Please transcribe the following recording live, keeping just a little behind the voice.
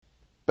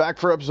Back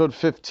for episode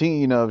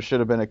 15 of Should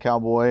Have Been a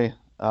Cowboy.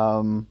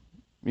 I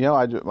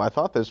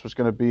thought this was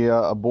going to be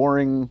a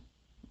boring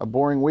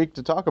week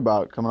to talk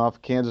about. Coming off a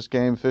Kansas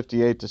game,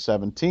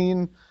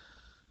 58-17. It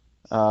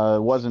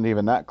wasn't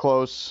even that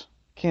close.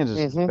 Kansas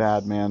is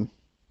bad, man.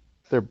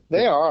 They're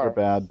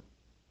bad.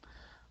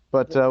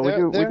 But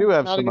we do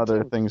have some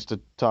other things to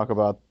talk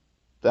about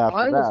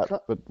after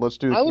that. But let's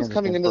do. I was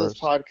coming into this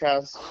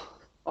podcast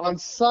on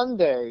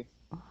Sunday.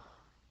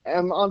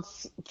 And on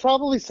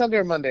probably Sunday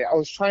or Monday, I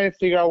was trying to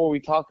figure out what we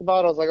talk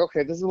about. I was like,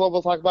 okay, this is what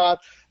we'll talk about.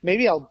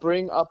 Maybe I'll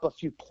bring up a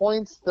few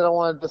points that I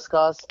want to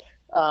discuss.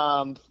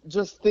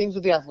 Just things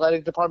with the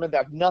athletic department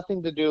that have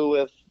nothing to do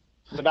with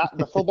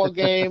the football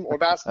game or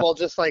basketball,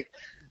 just like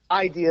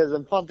ideas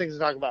and fun things to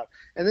talk about.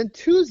 And then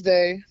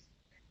Tuesday,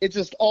 it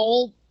just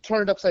all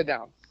turned upside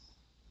down.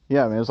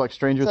 Yeah, man, it was like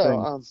Stranger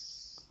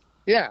Things.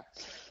 Yeah.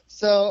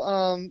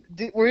 So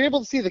were you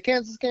able to see the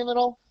Kansas game at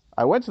all?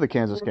 I went to the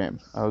Kansas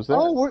game. I was there.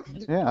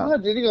 Yeah.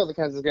 Did you go to the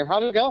Kansas game? How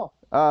did it go?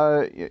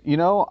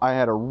 I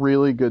had a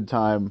really good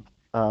time,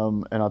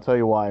 and I'll tell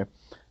you why.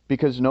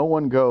 Because no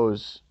one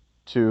goes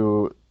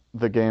to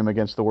the game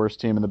against the worst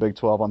team in the Big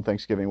 12 on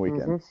Thanksgiving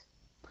weekend.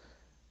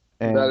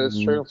 And that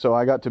is true. So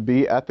I got to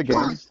be at the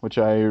game, which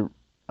I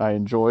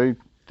enjoy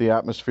the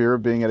atmosphere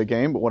of being at a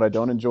game, but what I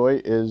don't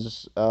enjoy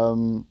is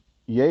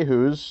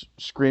yahoos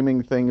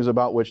screaming things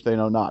about which they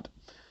know not.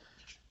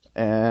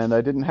 And I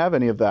didn't have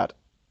any of that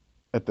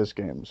at this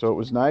game. So it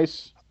was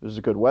nice. It was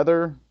good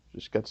weather.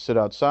 Just got to sit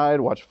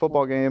outside, watch a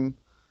football game.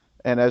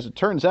 And as it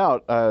turns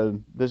out,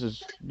 this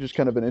is just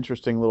kind of an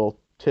interesting little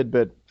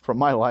tidbit from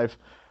my life.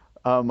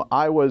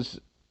 I was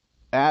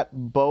at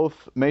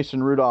both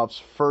Mason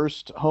Rudolph's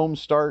first home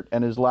start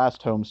and his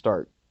last home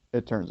start,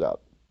 it turns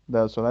out.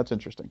 So that's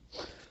interesting.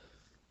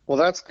 Well,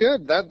 that's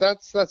good.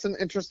 That's an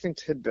interesting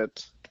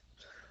tidbit.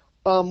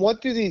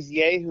 What do these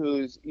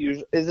yahoos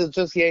use? Is it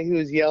just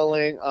yahoos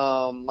yelling,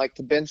 like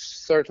to bench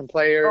certain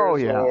players? Oh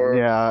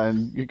yeah,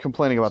 and you're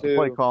complaining about the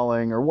play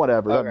calling or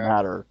whatever. Doesn't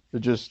matter. It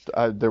just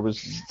I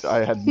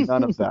had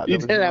none of that. You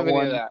didn't have any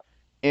of that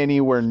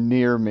anywhere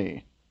near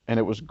me, and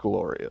it was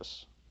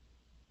glorious.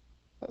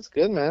 That's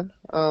good, man.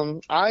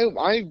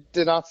 I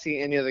did not see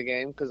any of the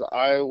game because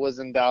I was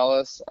in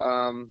Dallas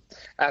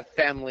at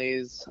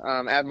families,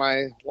 at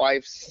my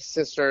wife's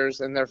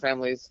sisters and their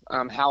families'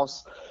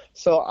 house.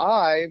 So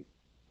I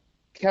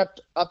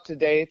kept up to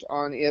date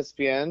on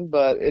ESPN,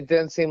 but it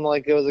didn't seem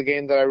like it was a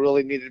game that I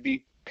really needed to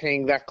be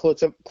paying that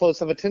close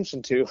of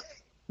attention to.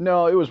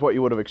 No, it was what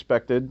you would have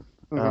expected.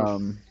 Score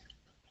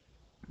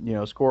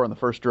on the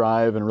first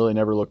drive and really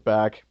never look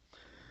back.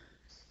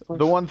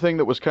 The one thing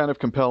that was kind of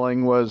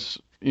compelling was,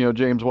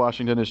 James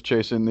Washington is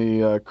chasing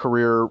the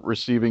career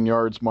receiving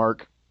yards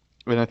mark,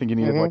 and I think he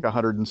needed like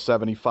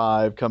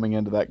 175 coming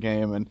into that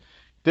game, and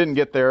didn't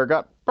get there.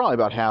 Got probably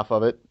about half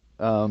of it.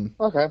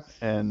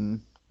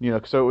 And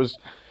so it was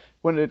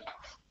when it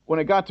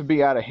got to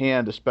be out of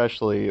hand,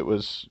 especially, it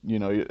was,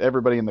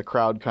 everybody in the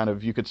crowd kind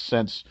of, you could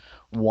sense,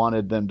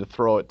 wanted them to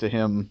throw it to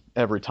him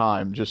every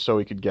time just so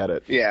he could get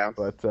it. Yeah.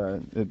 But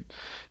it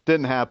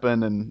didn't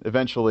happen, and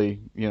eventually,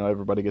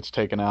 everybody gets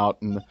taken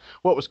out. And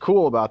what was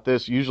cool about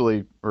this,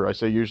 the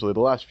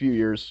last few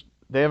years,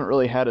 they haven't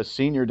really had a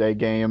senior day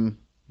game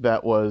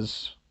that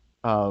was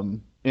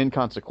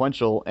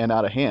inconsequential and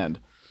out of hand.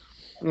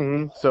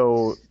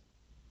 So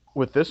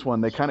with this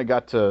one, they kind of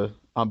got to,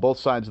 on both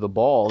sides of the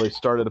ball, they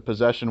started a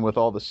possession with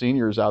all the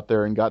seniors out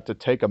there and got to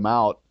take them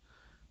out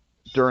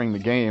during the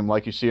game,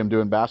 like you see them do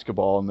in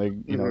basketball, and they,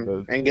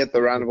 and get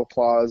the round of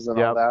applause and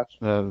all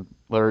that.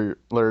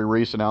 Larry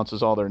Reese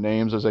announces all their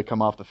names as they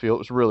come off the field. It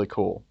was really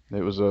cool.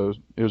 It was a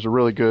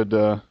really good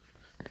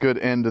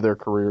end to their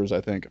careers,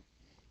 I think.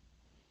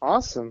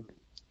 Awesome.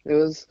 It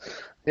was,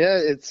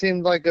 it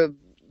seemed like the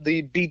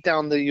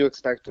beatdown that you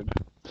expected.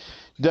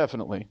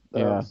 Definitely,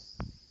 yeah.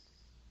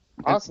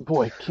 Awesome. And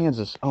boy,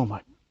 Kansas, oh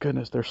my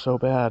goodness, they're so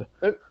bad.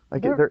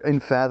 They're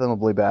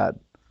unfathomably bad.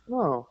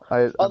 No.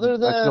 I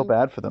feel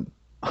bad for them.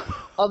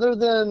 Other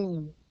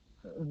than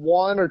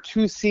one or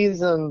two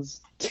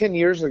seasons 10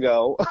 years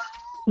ago,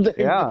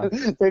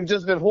 they've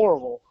just been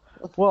horrible.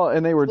 Well,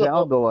 and they were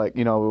down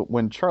to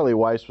when Charlie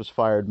Weiss was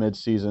fired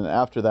midseason,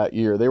 after that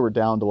year, they were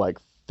down to like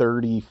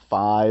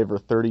 35 or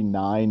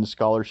 39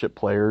 scholarship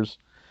players.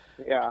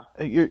 Yeah.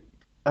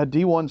 A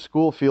D1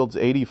 school fields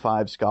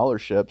 85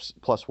 scholarships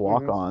plus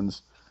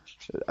walk-ons.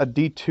 A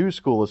D2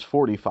 school is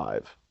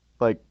 45.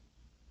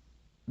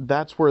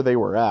 That's where they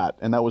were at,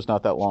 and that was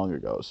not that long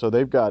ago. So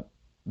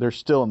they're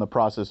still in the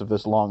process of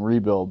this long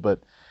rebuild,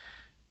 but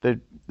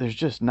there's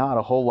just not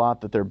a whole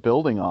lot that they're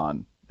building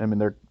on. I mean,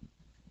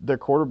 their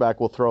quarterback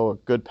will throw a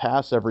good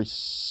pass every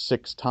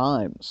 6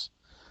 times,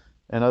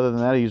 and other than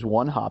that, he's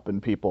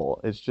one-hopping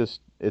people.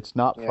 It's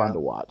not fun to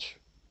watch.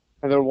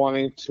 And they're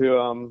wanting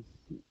to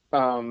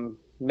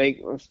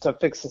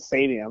fix the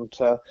stadium,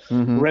 to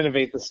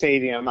renovate the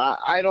stadium.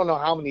 I don't know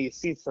how many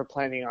seats they're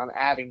planning on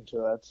adding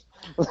to it.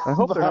 I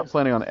hope they're not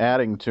planning on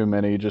adding too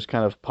many, just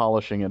kind of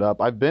polishing it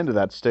up. I've been to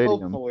that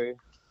stadium. Hopefully.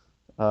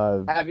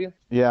 Have you?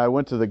 Yeah, I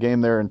went to the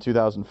game there in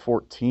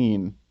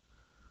 2014,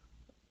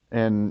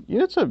 And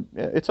it's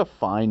a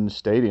fine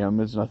stadium.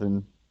 There's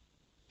nothing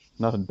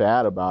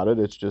bad about it.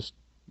 It's just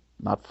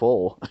not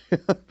full.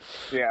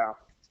 Yeah.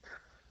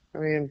 I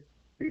mean,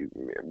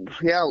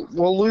 yeah.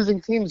 Well,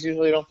 losing teams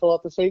usually don't fill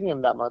out the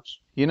stadium that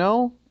much. You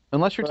know,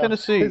 unless you're Well,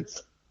 Tennessee.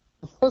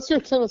 unless you're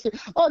Tennessee.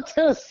 Oh,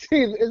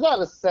 Tennessee. Is that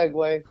a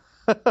segue?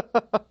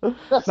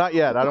 Not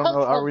yet. I don't That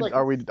know. sounds like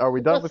Are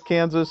we done with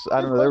Kansas?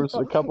 I don't know. There was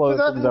a couple but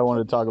other things I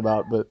wanted to talk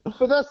about, but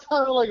but that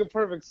sounded like a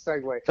perfect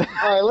segue. All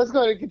right, let's go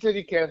ahead and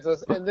continue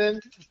Kansas, and then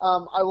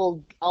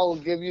I'll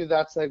give you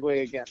that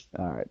segue again.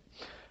 all right.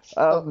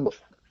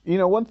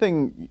 One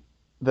thing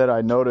that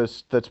I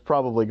noticed that's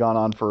probably gone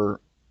on for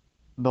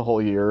the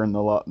whole year and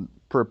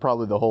for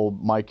probably the whole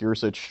Mike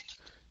Yurcich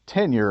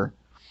tenure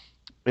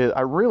is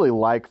I really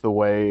like the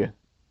way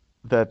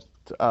that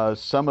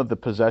some of the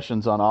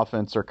possessions on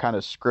offense are kind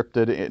of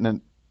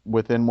scripted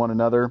within one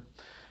another.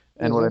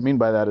 And what I mean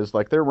by that is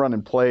like they're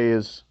running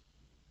plays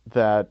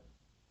that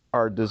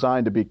are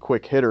designed to be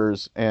quick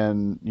hitters,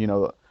 and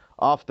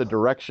off the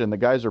direction, the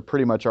guys are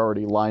pretty much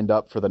already lined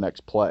up for the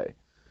next play,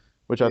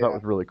 which I thought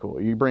was really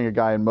cool. You bring a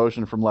guy in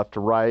motion from left to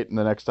right, and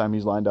the next time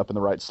he's lined up in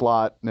the right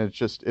slot, and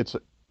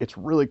it's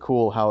really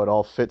cool how it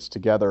all fits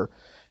together.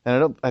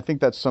 And I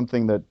think that's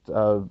something that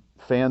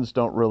fans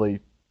don't really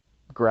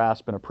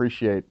grasp and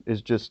appreciate.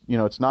 Is just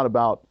it's not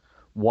about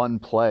one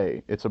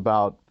play; it's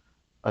about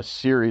a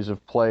series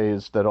of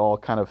plays that all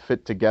kind of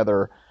fit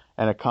together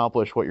and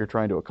accomplish what you're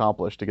trying to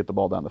accomplish to get the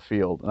ball down the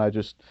field. And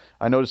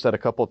I noticed that a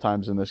couple of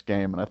times in this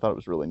game, and I thought it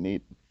was really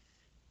neat.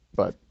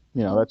 But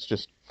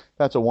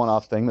that's a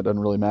one-off thing that doesn't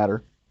really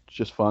matter. It's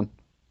just fun.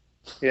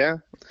 Yeah.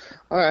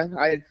 All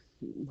right.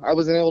 I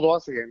wasn't able to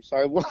watch the game, so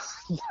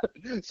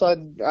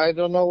I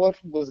don't know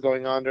what was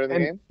going on during the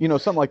game.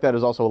 Something like that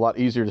is also a lot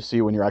easier to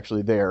see when you're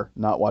actually there,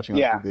 not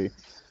watching on TV.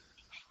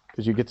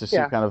 Because you get to see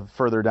kind of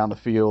further down the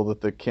field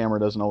that the camera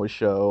doesn't always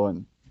show,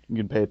 and you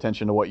can pay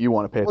attention to what you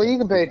want to pay attention to. Well, you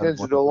can pay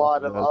attention to a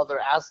lot of other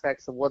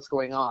aspects of what's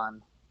going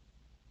on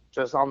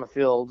just on the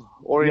field,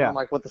 or even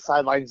like what the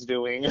sideline's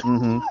doing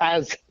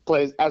as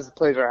the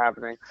plays are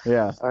happening.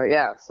 Yeah.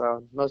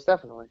 So most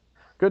definitely.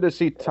 Good to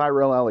see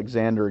Tyrell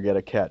Alexander get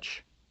a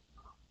catch.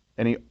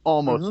 And he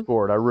almost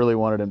scored. I really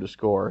wanted him to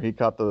score. He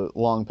caught the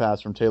long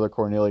pass from Taylor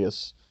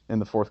Cornelius in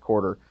the fourth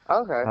quarter.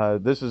 Okay.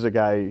 This is a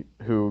guy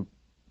who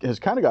has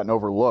kind of gotten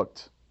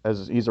overlooked,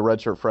 as he's a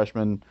redshirt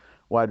freshman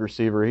wide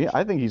receiver.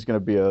 I think he's going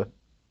to be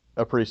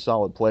a pretty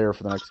solid player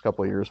for the next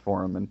couple of years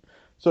for him. And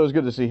so it was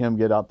good to see him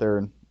get out there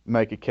and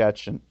make a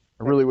catch. And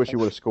I really wish he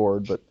would have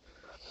scored, but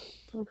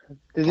okay.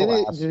 Did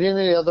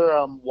any other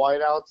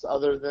wideouts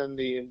other than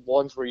the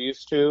ones we're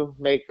used to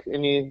make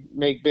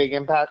big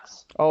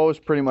impacts? Oh, it's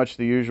pretty much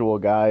the usual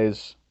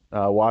guys.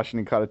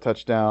 Washington caught a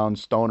touchdown.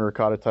 Stoner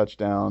caught a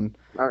touchdown.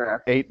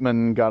 Okay.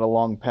 Aitman got a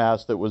long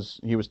pass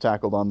he was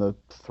tackled on the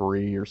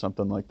 3 or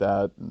something like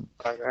that. And,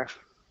 okay.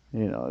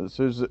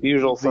 So the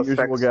usual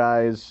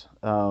guys.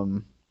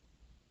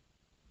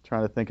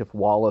 Trying to think if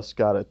Wallace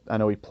I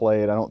know he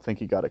played. I don't think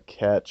he got a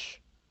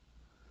catch.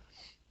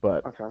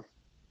 But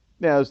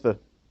yeah, it was the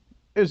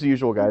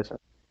usual guys.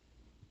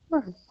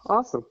 Okay.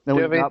 Awesome. And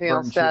do you have anything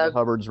else to add?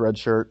 Hubbard's red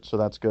shirt, so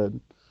that's good.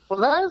 Well,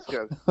 that is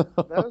good.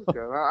 That is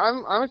good.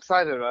 I'm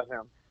excited about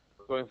him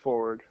going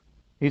forward.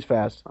 He's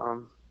fast.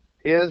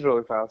 He is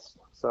really fast.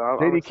 So I'm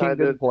JD excited.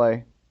 King didn't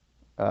play.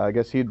 I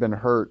guess he'd been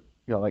hurt,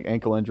 like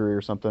ankle injury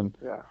or something.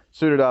 Yeah.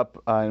 Suited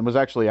up and was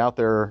actually out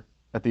there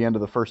at the end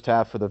of the first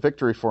half for the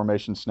victory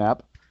formation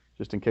snap,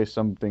 just in case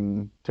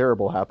something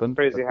terrible happened.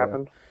 Crazy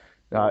happened.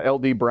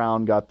 LD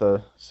Brown got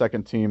the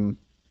second team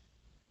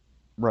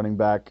running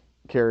back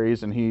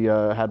carries, and he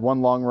had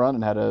one long run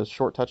and had a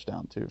short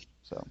touchdown too.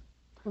 So.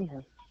 Okay.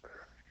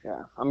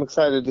 Yeah, I'm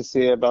excited to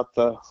see about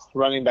the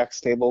running back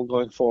stable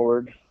going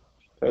forward,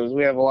 because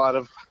we have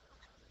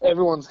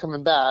everyone's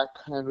coming back,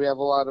 and we have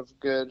a lot of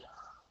good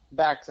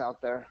backs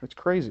out there. It's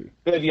crazy.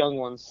 Good young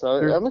ones, so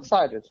I'm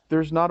excited.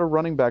 There's not a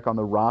running back on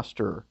the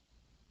roster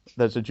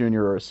that's a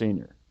junior or a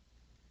senior.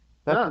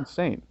 That's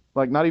insane.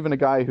 Like, not even a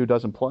guy who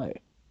doesn't play.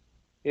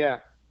 Yeah.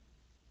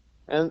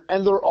 And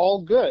they're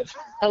all good.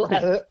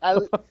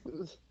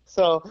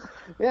 So,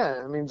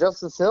 yeah, I mean,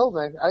 Justice Hill,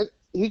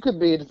 he could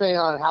be, depending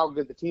on how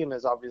good the team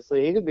is,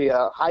 obviously, he could be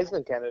a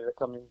Heisman candidate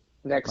coming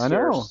next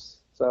year. I know.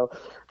 So,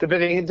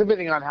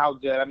 depending on how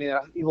good, I mean,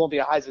 he won't be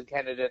a Heisman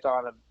candidate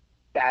on a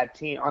bad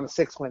team, on a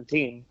 6-win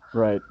team.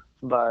 Right.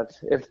 But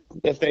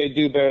if they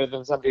do better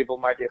than some people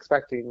might be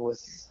expecting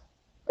with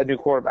a new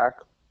quarterback,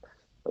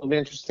 it'll be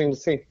interesting to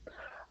see.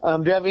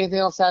 Do you have anything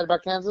else to add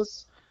about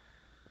Kansas?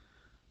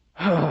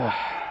 I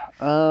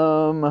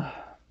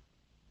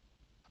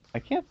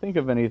can't think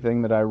of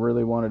anything that I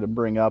really wanted to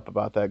bring up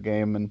about that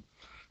game, and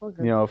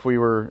if we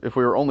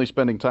were only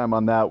spending time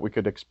on that, we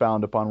could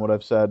expound upon what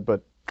I've said.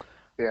 But I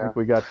think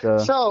we got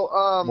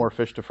more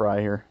fish to fry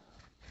here.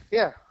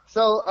 Yeah.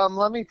 So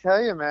let me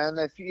tell you, man,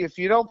 if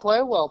you don't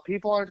play well,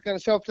 people aren't going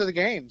to show up to the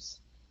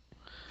games.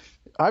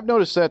 I've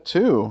noticed that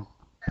too.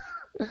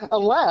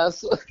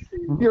 Unless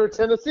you're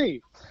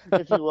Tennessee,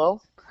 if you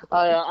will.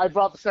 I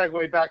brought the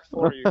segue back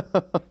for you.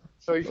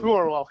 So you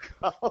are welcome.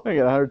 I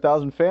got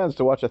 100,000 fans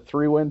to watch a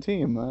 3-win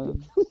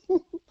team.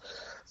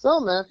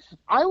 So, man,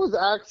 I was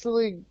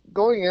actually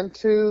going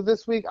into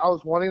this week, I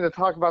was wanting to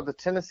talk about the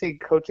Tennessee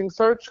coaching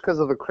search because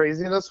of the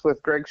craziness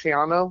with Greg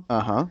Schiano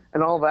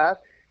and all that.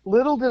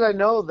 Little did I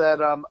know that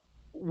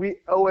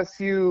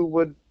OSU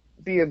would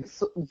be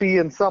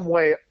in some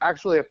way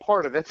actually a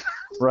part of it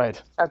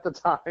Right. at the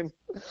time.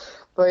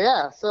 But,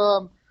 yeah,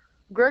 so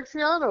Greg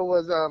Schiano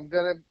was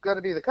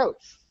gonna be the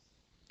coach.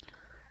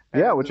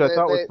 Yeah, And which I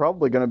thought was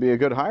probably going to be a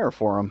good hire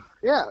for him.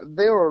 Yeah,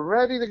 they were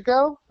ready to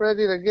go,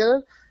 ready to get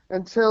it,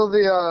 until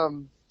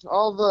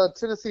all the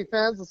Tennessee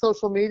fans, the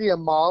social media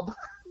mob,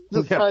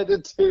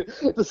 decided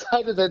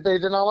that they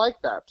did not like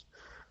that,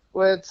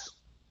 which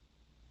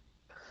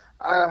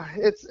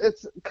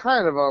it's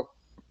kind of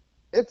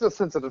a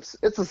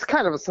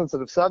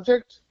sensitive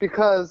subject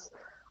because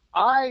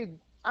I'm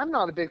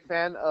not a big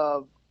fan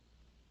of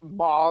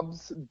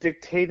mobs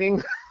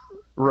dictating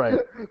right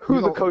who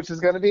the coach is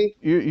going to be.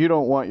 You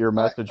don't want your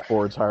message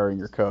boards hiring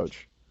your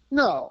coach.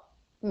 No.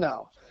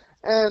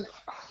 And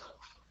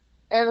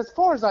as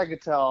far as I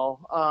could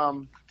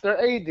tell, their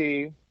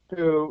AD,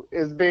 who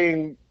is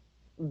being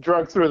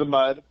drugged through the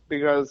mud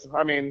because,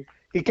 I mean,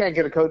 he can't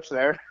get a coach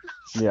there.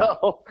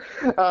 So,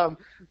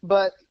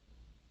 but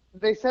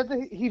they said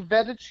that he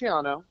vetted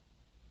Schiano,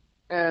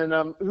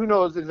 and who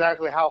knows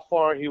exactly how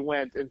far he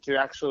went into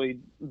actually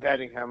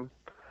vetting him.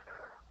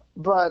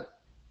 But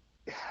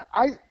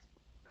I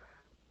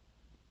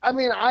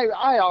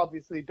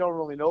obviously don't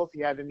really know if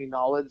he had any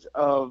knowledge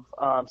of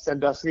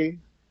Sandusky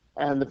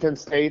and the Penn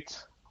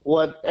State,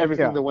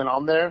 everything that went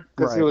on there,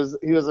 because he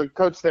was a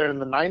coach there in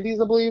the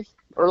 90s, I believe,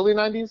 early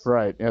 90s.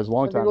 Right, it was a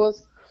long time. I think it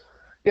was.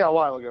 Yeah, a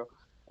while ago.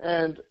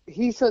 And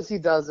he says he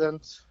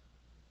doesn't.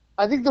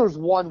 I think there was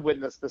one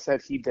witness that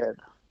said he did.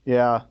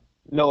 Yeah.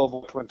 Know of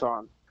what went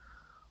on.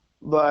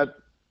 But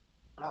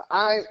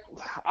I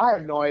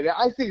have no idea.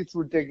 I think it's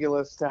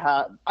ridiculous to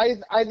have. I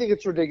think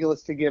it's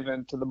ridiculous to give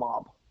in to the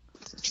mob.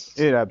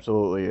 It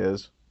absolutely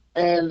is.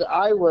 And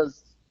I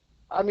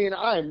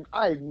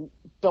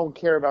don't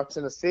care about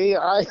Tennessee.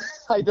 I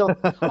don't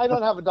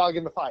have a dog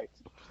in the fight.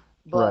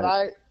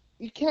 But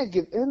you can't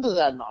give into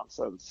that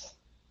nonsense.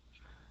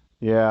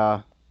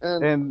 Yeah.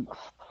 And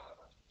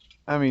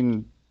I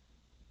mean,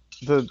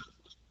 the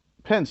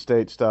Penn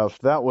State stuff,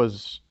 that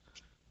was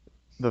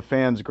the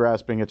fans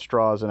grasping at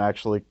straws and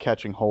actually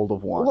catching hold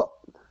of one. Well,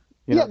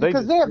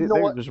 because they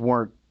just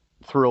weren't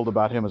thrilled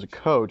about him as a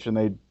coach, and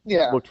they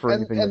looked for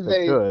anything that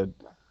they could.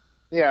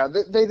 Yeah,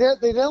 they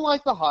didn't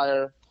like the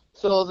hire,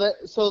 so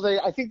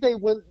I think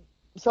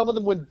some of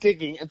them went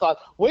digging and thought,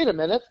 wait a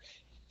minute,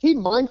 he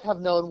might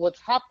have known what's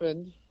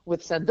happened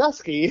with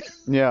Sandusky.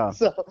 Yeah.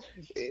 So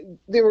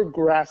they were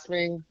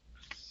grasping.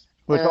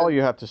 Which all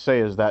you have to say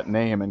is that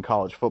name in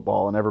college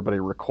football, and everybody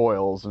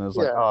recoils and is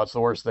like, oh, it's the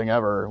worst thing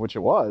ever, which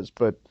it was.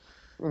 But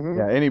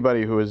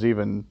anybody who is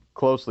even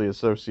closely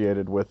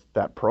associated with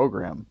that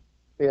program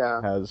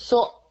has.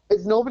 So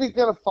is nobody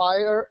going to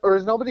fire, or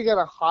is nobody going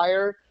to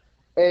hire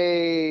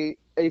a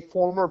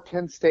former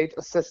Penn State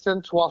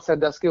assistant while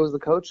Sandusky was the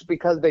coach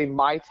because they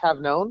might have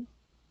known?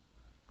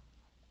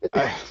 Is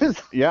that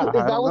what's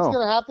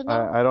going to happen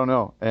now? I don't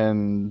know.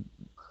 And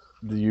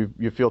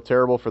you feel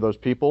terrible for those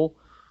people.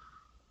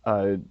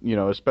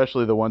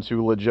 Especially the ones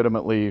who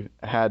legitimately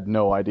had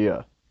no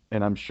idea.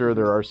 And I'm sure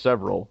there are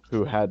several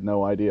who had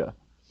no idea.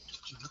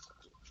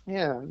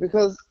 Yeah,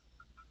 because,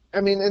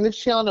 and if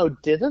Schiano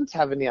didn't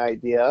have any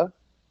idea,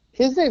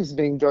 his name's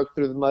being dragged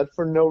through the mud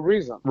for no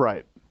reason.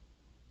 Right.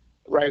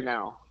 Right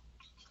now.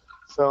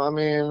 So,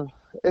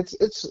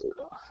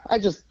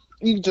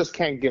 you just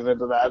can't give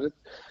into that.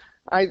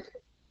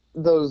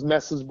 Those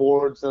message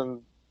boards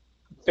and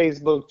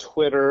Facebook,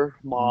 Twitter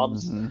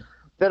mobs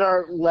that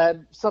are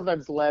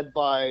sometimes led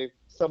by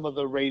some of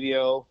the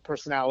radio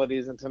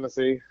personalities in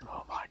Tennessee.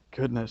 Oh my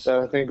goodness! That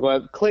I think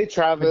Clay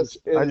Travis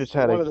is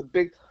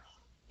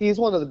he's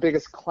one of the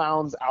biggest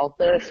clowns out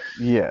there.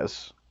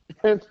 Yes.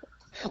 And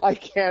I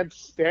can't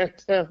stand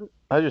him.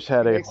 I just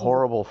had a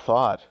horrible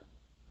thought.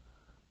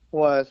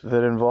 What?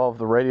 That involved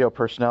the radio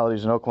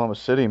personalities in Oklahoma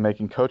City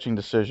making coaching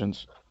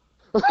decisions.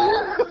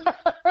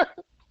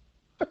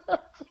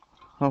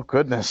 Oh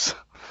goodness.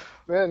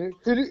 Man,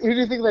 who do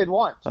you think they'd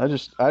want? I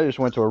just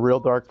went to a real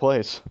dark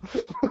place.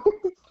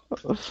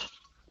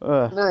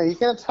 No, you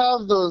can't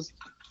have those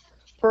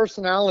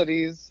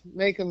personalities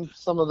making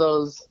some of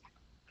those.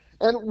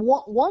 And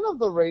one of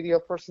the radio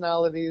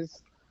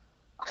personalities,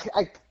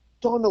 I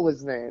don't know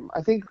his name.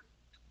 I think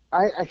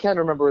I can't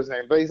remember his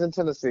name, but he's in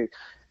Tennessee,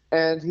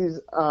 and he's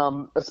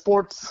a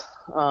sports.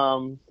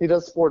 He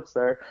does sports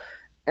there,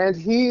 and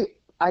he,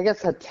 I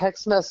guess, had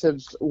text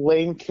messaged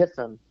Lane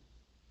Kiffin.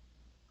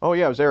 Oh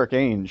yeah, it was Eric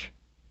Ainge.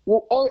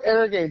 Well,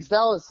 Eric Ainge,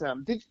 that was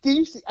him. Did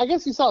you see? I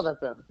guess you saw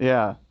that then.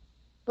 Yeah.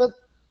 But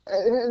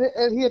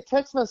and he had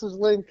text messaged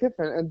Lane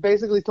Kiffin and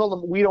basically told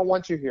him, "We don't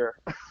want you here,"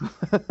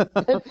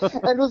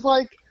 and was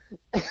like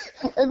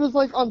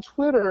on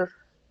Twitter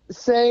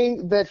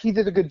saying that he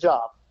did a good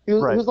job. He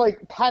was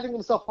like patting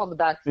himself on the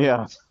back.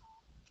 Yeah.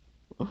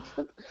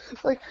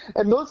 Like,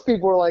 and most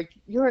people were like,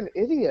 "You're an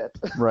idiot.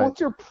 Right. What's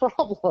your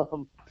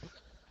problem?"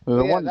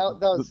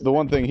 The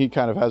one thing he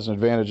kind of has an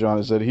advantage on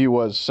is that he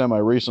was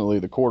semi-recently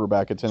the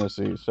quarterback at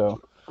Tennessee, so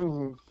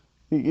Mhm.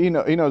 he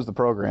knows the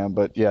program.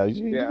 But yeah,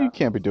 you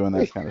can't be doing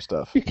that kind of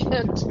stuff. You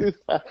can't do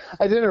that.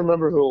 I didn't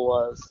remember who it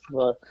was,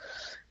 but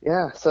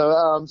yeah.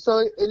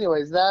 So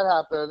anyways, that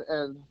happened,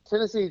 and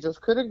Tennessee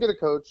just couldn't get a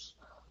coach.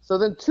 So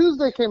then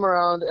Tuesday came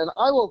around, and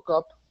I woke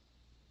up.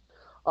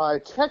 I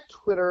checked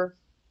Twitter,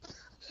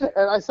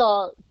 and I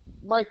saw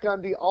Mike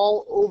Gundy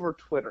all over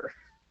Twitter.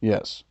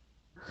 Yes.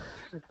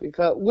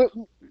 Because what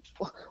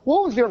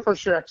was your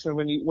first reaction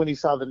when you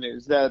saw the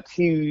news that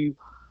he,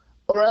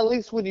 or at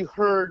least when you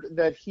heard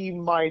that he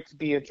might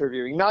be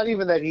interviewing? Not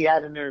even that he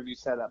had an interview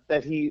set up,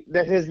 that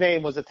his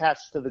name was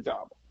attached to the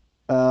job.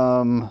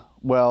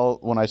 Well,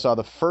 when I saw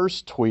the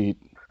first tweet,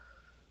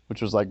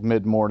 which was like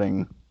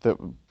mid-morning, that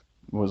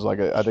was like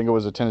I think it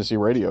was a Tennessee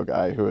radio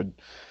guy who had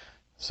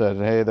said,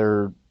 "Hey,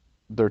 they're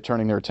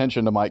turning their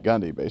attention to Mike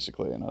Gundy,"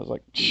 basically, and I was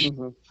like,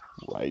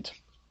 right,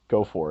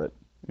 go for it.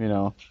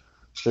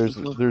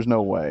 There's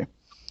no way.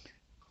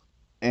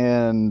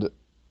 And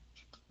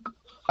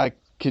I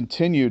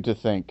continued to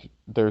think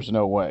there's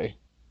no way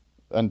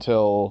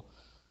until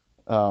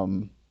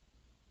I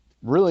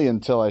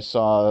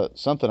saw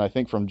something, I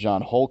think, from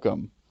John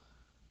Holcomb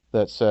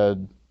that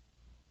said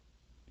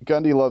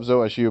Gundy loves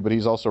OSU, but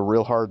he's also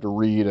real hard to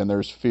read, and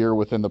there's fear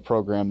within the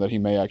program that he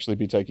may actually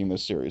be taking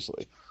this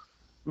seriously.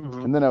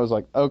 Mm-hmm. And then I was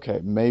like, okay,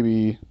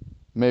 maybe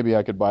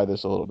I could buy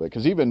this a little bit.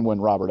 Because even when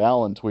Robert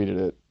Allen tweeted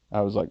it,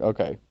 I was like,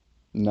 okay,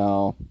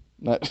 no.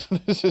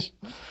 This is...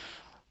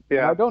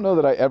 Yeah. I don't know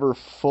that I ever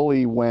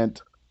fully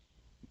went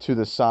to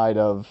the side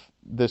of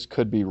this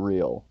could be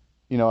real.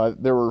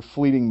 There were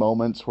fleeting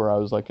moments where I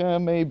was like,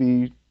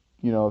 maybe,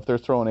 if they're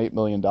throwing $8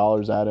 million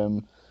at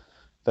him,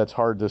 that's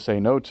hard to say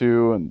no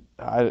to. And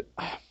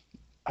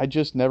I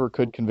just never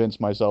could convince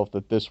myself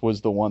that this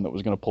was the one that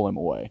was going to pull him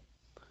away.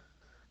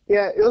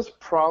 Yeah, it was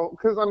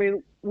because,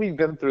 we've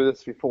been through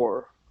this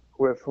before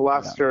with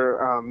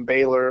Lester,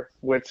 Baylor,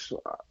 which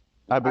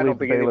I believe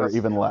Baylor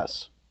even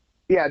less.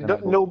 Yeah,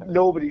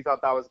 nobody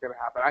thought that was going to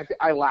happen.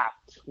 I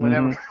laughed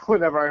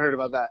whenever I heard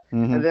about that.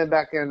 Mm-hmm. And then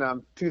back in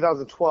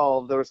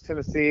 2012, there was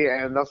Tennessee,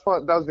 and that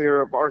was the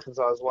year of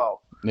Arkansas as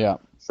well. Yeah.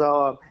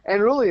 So,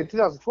 and really in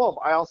 2012,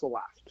 I also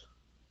laughed.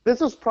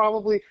 This was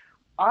probably,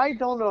 I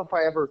don't know if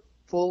I ever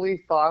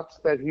fully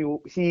thought that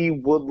he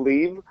would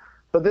leave,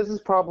 but this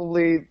is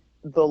probably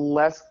the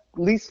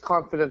least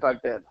confident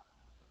I've been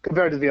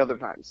compared to the other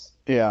times.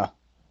 Yeah.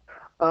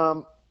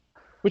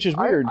 Which is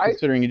weird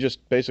considering you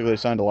just basically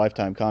signed a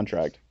lifetime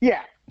contract.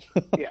 Yeah.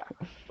 Yeah.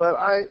 But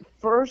I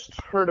first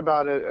heard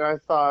about it and I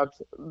thought,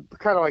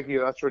 kind of like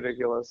you, that's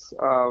ridiculous.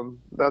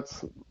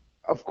 That's,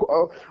 of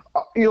course,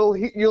 you'll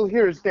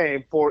hear his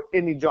name for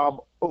any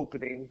job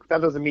opening.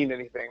 That doesn't mean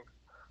anything.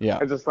 Yeah.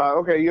 I just thought,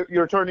 okay,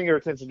 you're turning your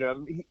attention to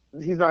him.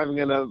 He's not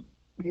gonna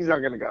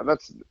go.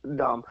 That's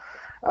dumb.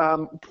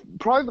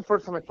 Probably the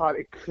first time I thought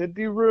it could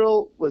be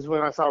real was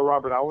when I saw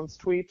Robert Allen's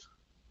tweet.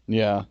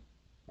 Yeah.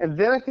 And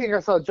then I think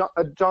I saw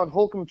a John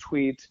Holcomb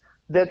tweet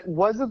that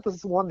wasn't the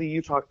one that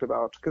you talked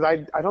about, because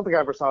I don't think I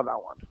ever saw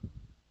that one.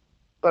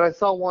 But I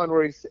saw one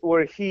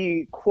where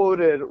he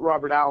quoted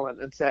Robert Allen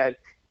and said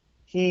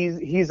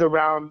he's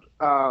around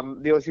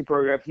the OSU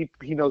program.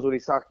 He knows what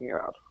he's talking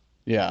about.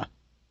 Yeah.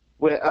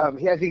 I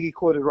think he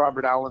quoted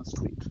Robert Allen's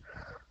tweet.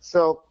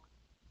 So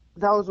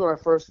that was when I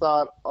first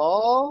thought,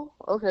 oh,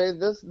 okay,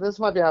 this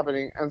might be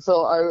happening. And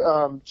so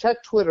I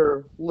checked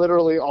Twitter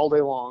literally all day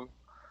long.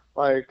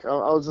 Like I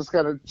was just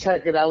gonna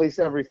check it at least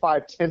every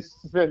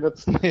 5-10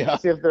 minutes,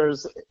 see if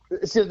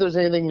there's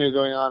anything new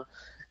going on,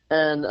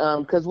 and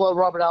because what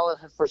Robert Allen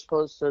had first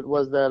posted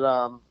was that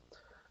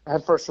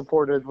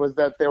reported was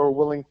that they were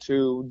willing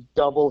to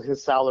double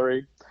his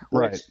salary,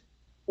 which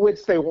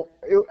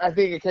I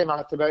think it came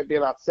out to be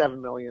about $7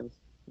 million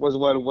was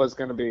what it was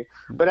going to be,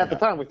 but at the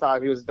time we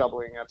thought he was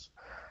doubling it,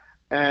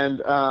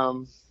 and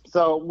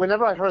so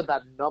whenever I heard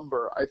that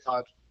number, I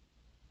thought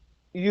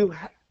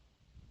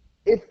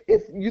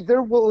if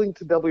they're willing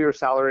to double your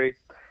salary,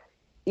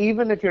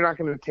 even if you're not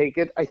going to take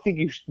it, I think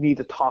you need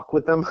to talk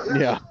with them.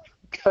 Yeah.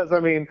 Because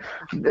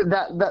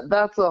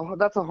that's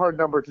a hard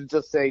number to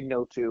just say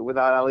no to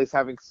without at least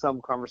having some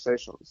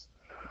conversations.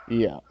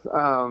 Yeah.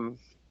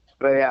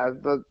 But yeah,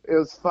 it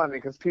was funny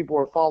because people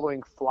were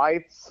following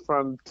flights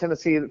from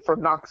Tennessee,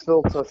 from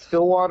Knoxville to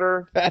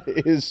Stillwater. That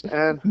is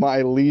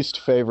my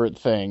least favorite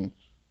thing,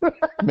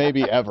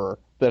 maybe ever,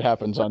 that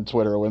happens on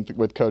Twitter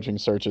with coaching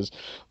searches.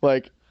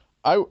 Like,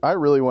 I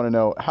really want to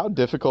know, how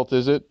difficult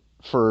is it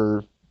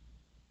for,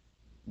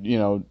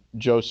 Joe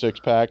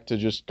Sixpack to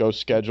just go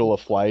schedule a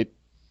flight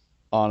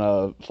on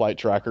a flight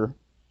tracker?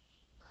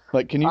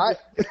 Like, can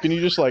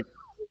you just like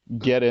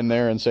get in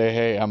there and say,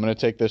 hey, I'm going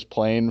to take this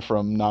plane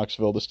from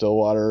Knoxville to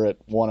Stillwater at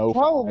 1:05?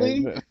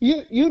 Probably.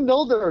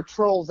 There are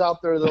trolls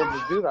out there that'll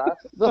just do that.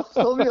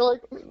 They'll be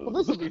like, well,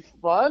 this will be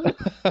fun.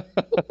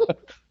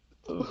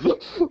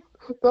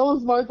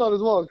 was my thought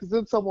as well. Because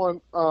then someone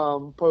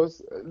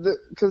posts,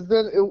 because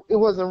then it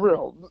wasn't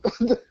real.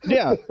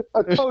 Yeah.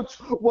 A coach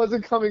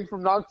wasn't coming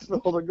from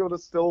Knoxville to go to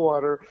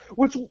Stillwater,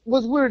 which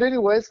was weird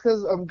anyways,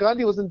 because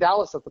Gundy was in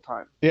Dallas at the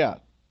time. Yeah.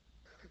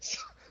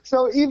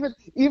 So even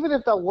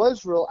if that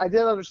was real, I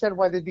didn't understand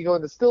why they'd be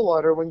going to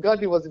Stillwater when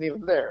Gundy wasn't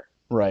even there.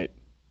 Right.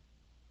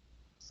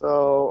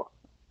 So,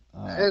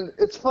 and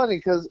it's funny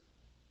because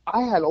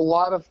I had a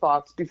lot of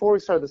thoughts before we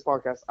started this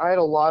podcast. I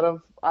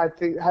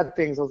had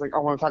things. I was like, I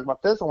want to talk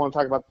about this. I want to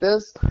talk about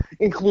this,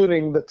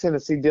 including the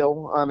Tennessee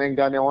deal and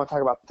Gundy. I want to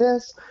talk about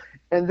this.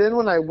 And then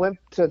when I went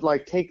to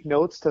take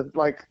notes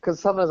because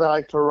sometimes I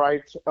like to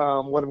write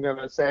what I'm going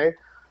to say,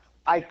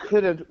 I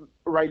couldn't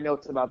write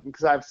notes about them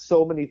because I have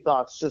so many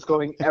thoughts just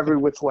going every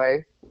which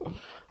way.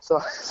 So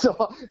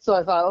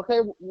I thought,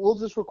 okay, we'll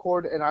just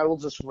record and I will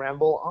just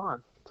ramble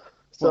on.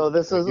 So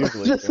this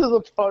is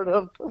a part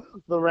of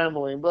the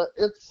rambling, but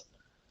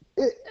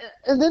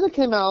and then it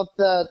came out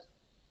that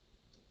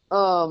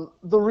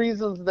the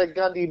reasons that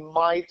Gundy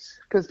might,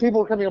 because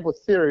people were coming up with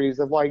theories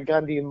of why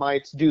Gundy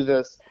might do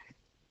this,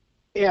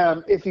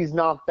 if he's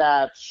not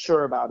that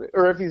sure about it,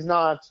 or if he's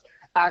not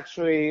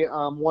actually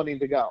wanting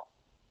to go.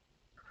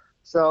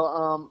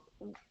 So,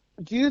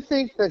 do you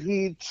think that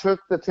he took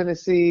the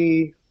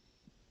Tennessee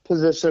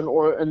position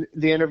or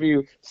the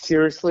interview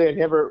seriously and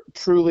never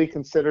truly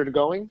considered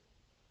going?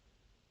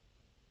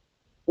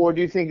 Or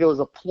do you think it was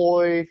a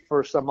ploy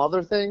for some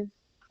other thing?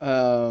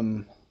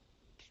 I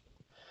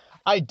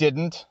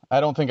didn't.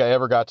 I don't think I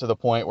ever got to the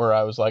point where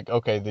I was like,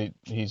 okay,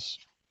 he's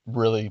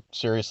really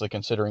seriously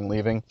considering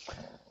leaving.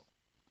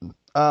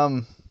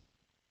 I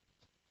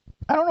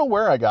don't know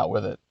where I got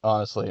with it,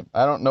 honestly.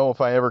 I don't know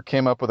if I ever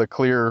came up with a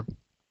clear,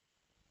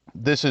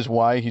 this is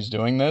why he's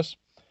doing this.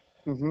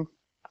 Mm-hmm.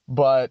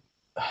 But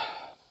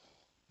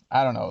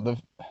I don't know.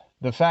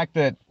 The fact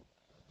that,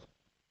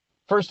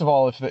 first of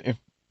all,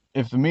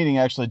 if the meeting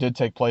actually did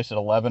take place at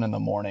 11 in the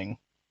morning,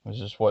 which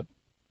is what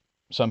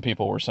some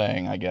people were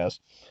saying, I guess,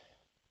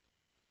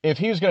 if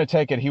he was going to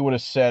take it, he would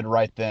have said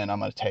right then, I'm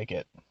going to take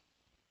it.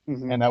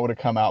 Mm-hmm. And that would have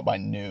come out by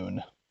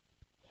noon.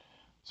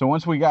 So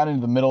once we got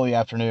into the middle of the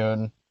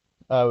afternoon,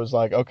 I was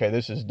like, okay,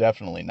 this is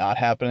definitely not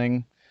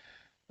happening.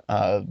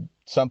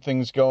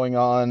 Something's going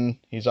on.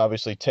 He's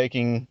obviously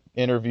taking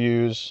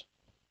interviews.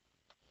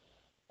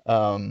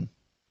 But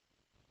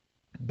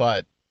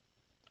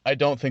I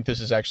don't think this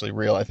is actually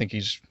real. I think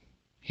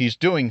he's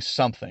doing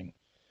something.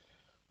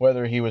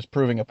 Whether he was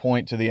proving a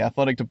point to the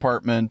athletic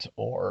department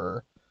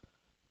or,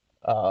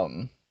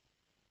 I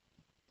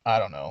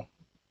don't know,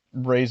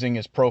 raising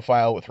his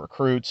profile with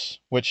recruits,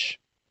 which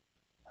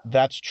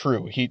that's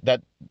true.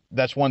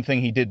 That's one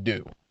thing he did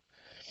do.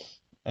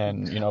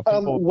 And, people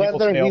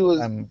say all the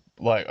time,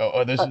 like,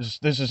 oh,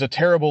 this is a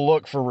terrible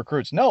look for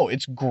recruits. No,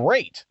 it's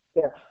great.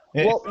 Yeah.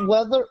 Well,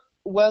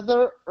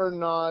 whether or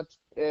not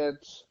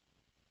it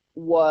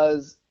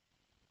was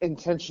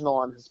intentional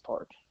on his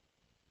part,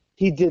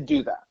 he did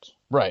do that.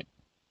 Right.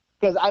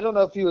 Because I don't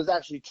know if he was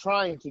actually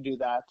trying to do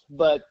that,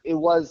 but it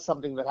was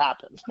something that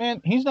happened.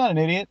 Man, he's not an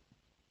idiot.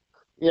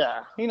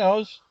 Yeah. He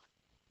knows.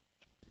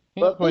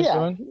 He knows what he's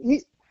doing.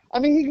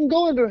 He can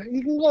go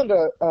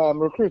into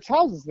recruits'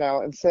 houses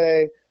now and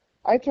say,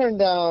 I turned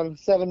down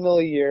 $7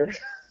 million a year.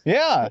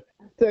 Yeah.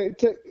 to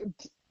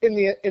in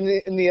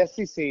the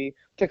SEC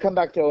to come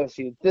back to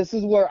OSU. This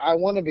is where I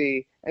want to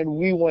be, and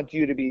we want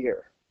you to be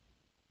here.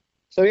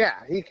 So yeah,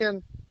 he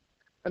can.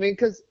 I mean,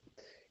 because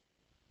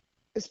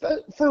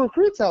for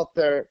recruits out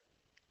there,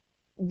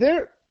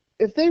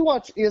 if they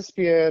watch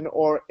ESPN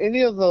or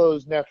any of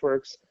those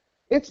networks,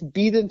 it's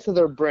beat into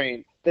their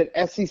brain that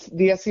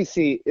the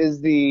SEC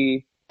is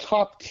the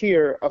top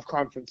tier of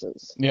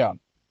conferences. Yeah.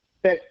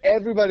 That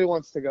everybody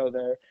wants to go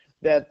there.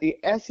 That the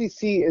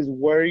SEC is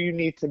where you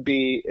need to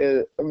be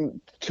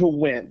to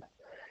win.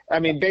 I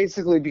mean,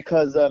 basically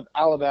because of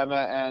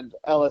Alabama and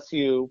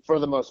LSU for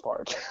the most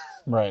part.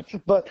 Right.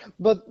 But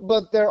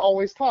they're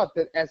always taught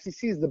that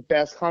SEC is the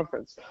best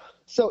conference.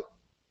 So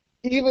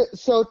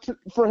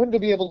for him to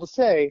be able to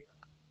say,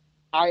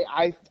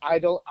 I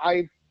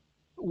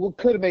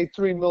could have made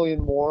 $3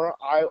 million more.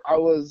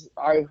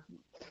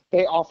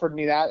 They offered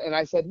me that, and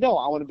I said no.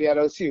 I want to be at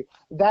OSU.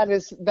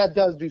 That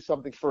does do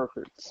something for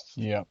recruits.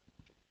 Yeah.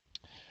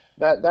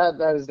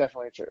 That is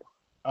definitely true.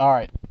 All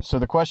right. So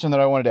the question that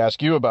I wanted to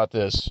ask you about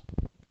this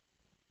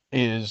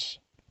is,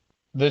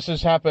 this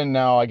has happened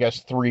now, I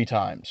guess, 3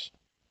 times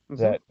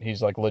that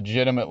he's like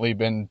legitimately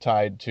been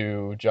tied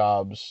to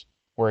jobs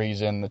where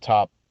he's in the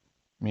top,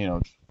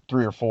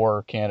 3 or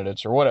 4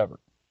 candidates or whatever,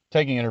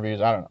 taking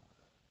interviews. I don't know.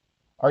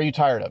 Are you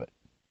tired of it?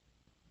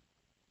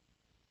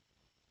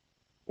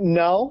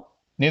 No.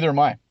 Neither am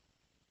I.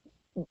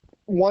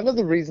 One of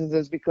the reasons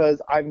is because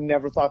I've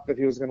never thought that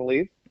he was going to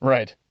leave.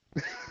 Right.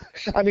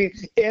 I mean,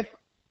 if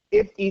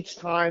each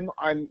time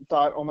I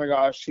thought, oh my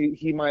gosh,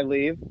 he might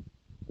leave,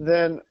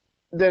 then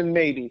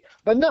maybe.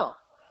 But no.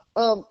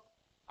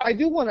 I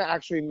do want to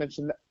actually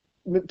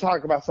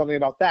talk about something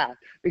about that,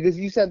 because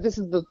you said this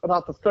is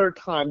about the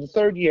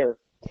third year.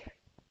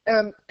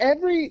 And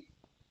every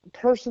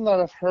person that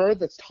I've heard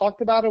that's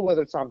talked about it,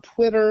 whether it's on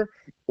Twitter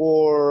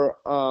or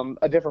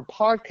a different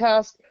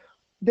podcast,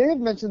 they have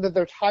mentioned that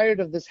they're tired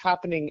of this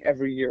happening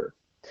every year.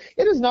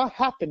 It has not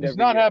happened every year. It's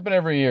not happened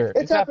every year.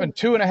 It's happened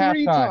 2.5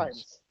 three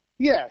times.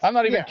 Yes. I'm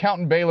not even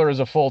counting Baylor as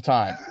a full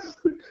time.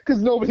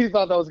 Because nobody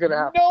thought that was going to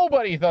happen.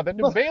 Nobody thought that.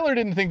 Baylor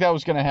didn't think that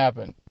was going to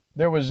happen.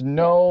 There was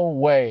no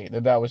way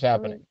that was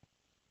happening.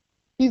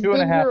 He's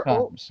 2.5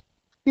 times.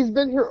 He's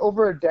been here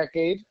over a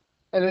decade,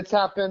 and it's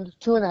happened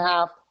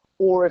 2.5,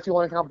 or if you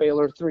want to count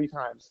Baylor, 3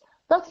 times.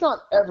 That's not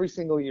every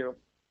single year.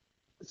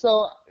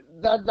 So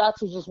that's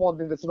just one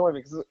thing that's annoying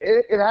me, because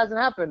it hasn't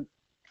happened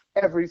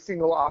every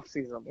single off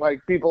season like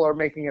people are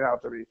making it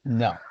out to be.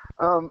 No.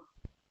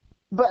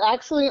 But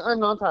actually, I'm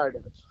not tired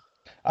of it.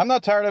 I'm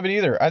not tired of it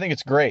either. I think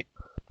it's great.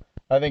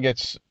 I think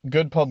it's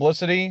good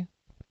publicity.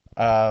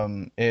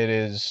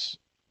 It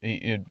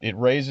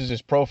raises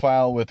his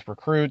profile with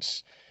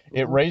recruits.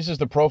 It raises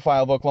the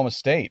profile of Oklahoma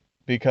State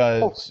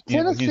because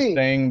he's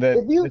saying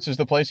that this is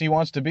the place he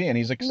wants to be, and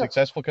he's a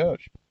successful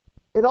coach.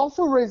 It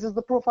also raises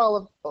the profile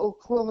of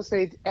Oklahoma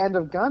State and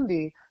of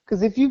Gundy,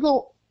 because if you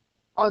go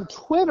on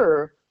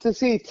Twitter to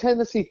see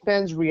Tennessee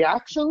fans'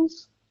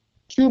 reactions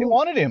to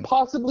wanted him.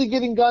 Possibly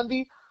getting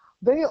Gundy,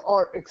 they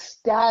are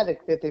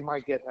ecstatic that they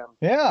might get him.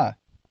 Yeah.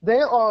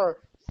 They are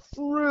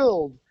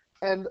thrilled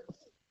and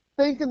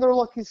thinking their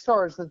lucky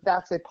stars that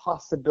that's a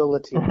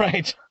possibility.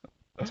 Right.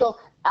 So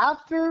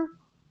after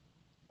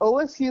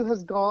OSU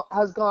has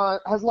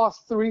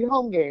lost 3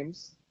 home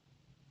games,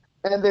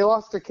 and they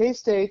lost to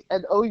K-State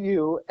and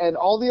OU, and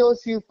all the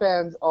OSU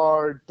fans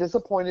are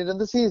disappointed in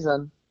the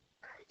season,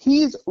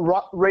 he's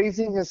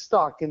raising his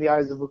stock in the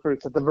eyes of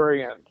recruits at the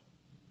very end.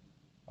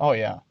 Oh,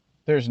 yeah.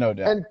 There's no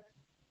doubt. And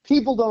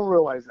people don't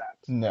realize that.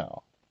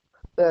 No.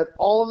 That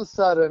all of a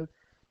sudden,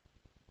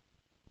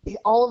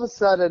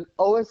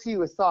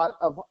 OSU is thought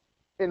of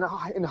in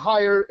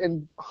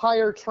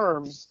higher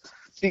terms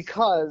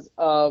because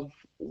of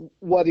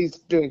what he's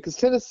doing. Because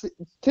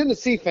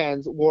Tennessee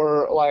fans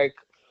were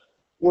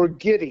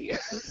giddy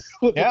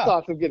with the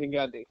thought of getting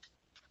Gundy.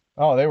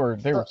 Oh, they were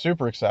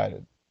super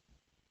excited.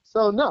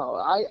 So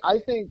no, I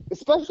think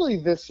especially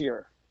this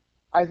year,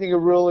 I think it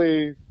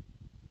really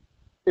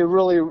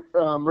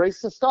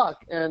raised the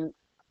stock, and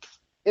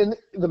in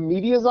the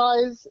media's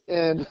eyes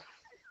and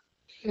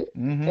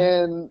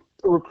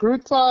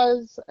recruits'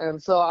 eyes,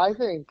 and so I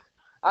think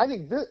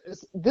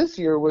this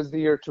year was the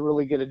year to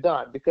really get it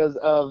done because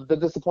of the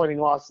disappointing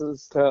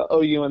losses to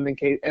OU and then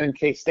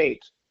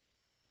K-State.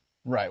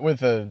 Right,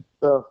 with a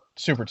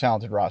super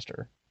talented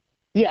roster.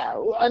 Yeah,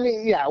 I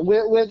mean,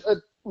 with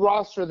a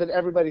roster that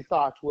everybody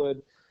thought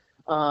would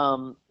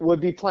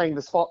be playing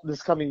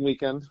this coming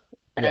weekend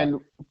and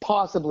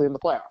possibly in the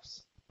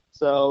playoffs.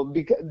 So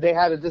because they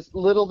had it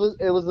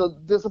was a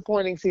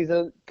disappointing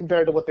season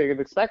compared to what they had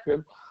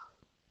expected.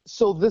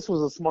 So this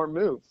was a smart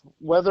move,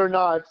 whether or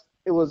not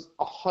it was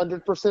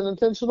 100%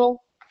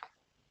 intentional.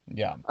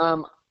 Yeah.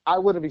 I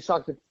wouldn't be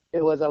shocked if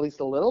it was at least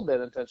a little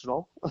bit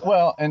intentional.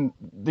 Well, and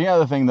the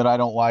other thing that I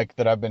don't like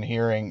that I've been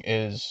hearing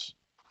is,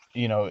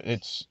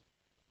 it's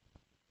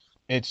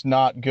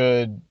not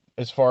good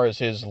as far as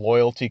his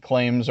loyalty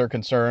claims are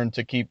concerned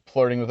to keep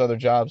flirting with other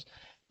jobs.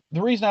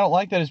 The reason I don't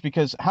like that is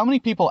because how many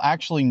people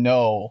actually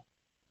know,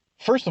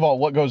 first of all,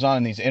 what goes on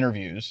in these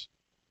interviews,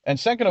 and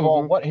second of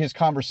all, what his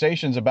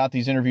conversations about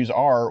these interviews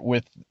are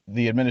with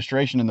the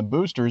administration and the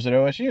boosters at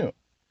OSU.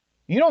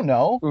 You don't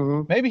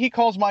know. Maybe he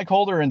calls Mike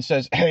Holder and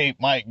says, "Hey,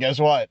 Mike, guess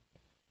what?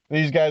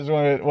 These guys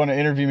want to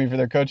interview me for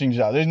their coaching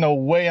job. There's no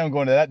way I'm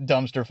going to that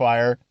dumpster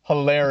fire.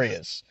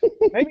 Hilarious."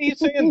 Maybe he's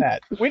saying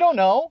that. We don't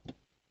know.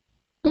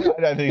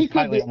 I think it's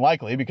highly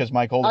unlikely because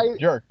Mike Holder's a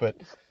jerk. But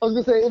I was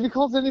going to say, if he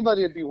calls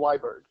anybody, it'd be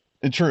Weiberg.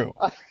 True.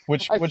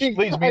 Which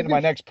leads me to my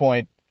next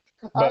point.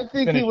 I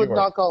think he would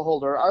not call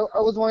Holder. I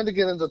was wanting to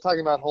get into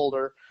talking about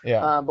Holder.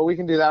 Yeah. But we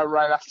can do that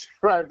right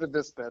after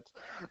this bit.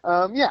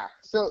 Yeah.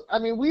 So, I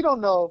mean, we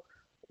don't know.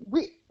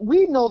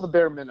 We know the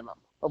bare minimum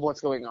of what's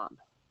going on.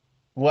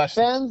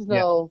 Fans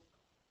know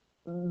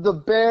the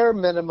bare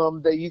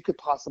minimum that you could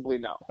possibly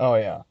know. Oh,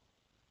 yeah.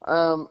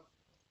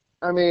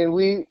 I mean,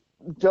 we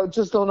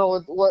just don't know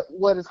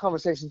what his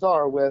conversations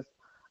are with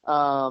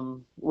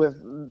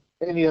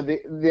any of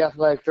the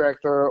athletic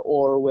director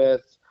or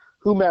with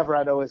whomever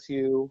at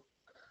OSU.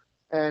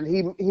 And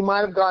he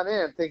might have gone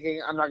in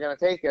thinking, I'm not going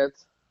to take it,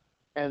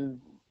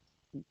 and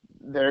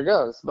there it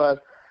goes.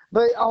 But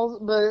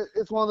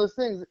it's one of those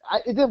things.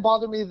 It didn't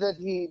bother me that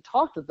he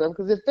talked with them,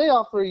 because if they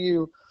offer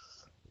you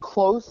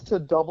close to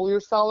double your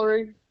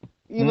salary,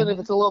 even if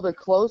it's a little bit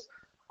close,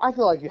 I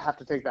feel like you have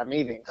to take that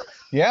meeting.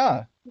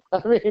 Yeah.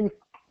 I mean,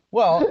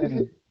 well,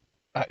 and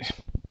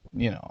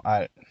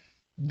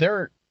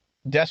they're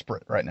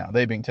desperate right now.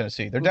 They being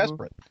Tennessee, they're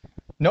desperate.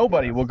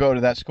 Nobody will go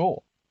to that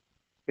school.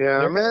 Yeah,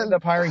 they're going to end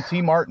up hiring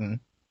T. Martin,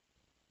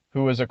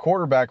 who was a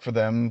quarterback for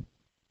them.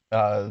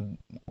 I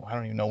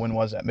don't even know when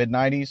was that,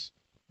 mid-'90s,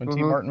 when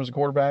T. Martin was a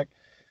quarterback.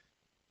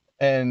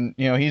 And,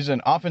 he's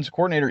an offensive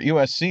coordinator at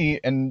USC,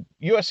 and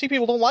USC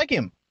people don't like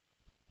him.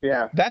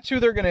 Yeah. That's who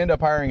they're going to end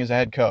up hiring as a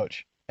head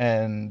coach.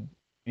 And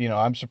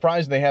I'm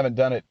surprised they haven't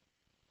done it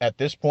at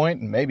this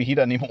point, and maybe he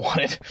doesn't even want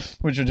it,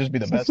 which would just be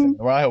the best thing.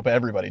 Well, I hope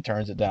everybody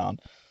turns it down.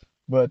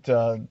 But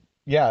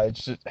yeah,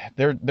 it's just,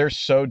 they're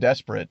so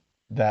desperate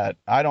that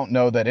I don't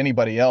know that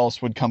anybody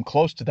else would come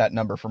close to that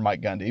number for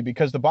Mike Gundy,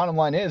 because the bottom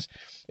line is,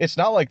 it's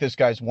not like this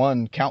guy's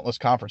won countless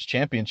conference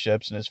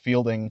championships and is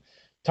fielding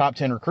top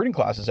 10 recruiting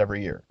classes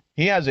every year.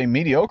 He has a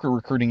mediocre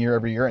recruiting year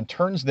every year and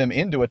turns them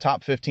into a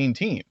top 15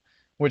 team,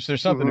 which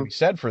there's something to be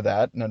said for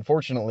that. And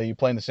unfortunately, you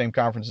play in the same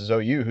conference as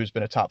OU, who's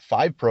been a top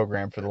 5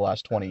 program for the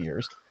last 20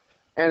 years.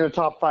 And a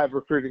top 5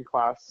 recruiting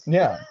class.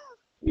 Yeah.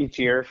 Each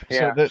year.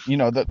 Yeah.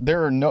 So that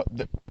there are no,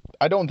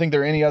 I don't think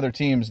there are any other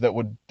teams that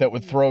would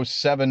throw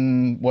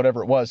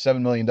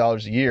 $7 million a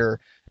year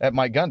at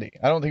Mike Gundy.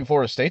 I don't think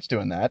Florida State's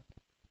doing that.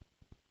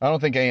 I don't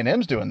think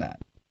A&M's doing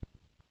that.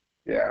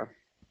 Yeah.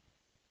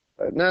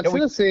 Now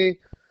Tennessee,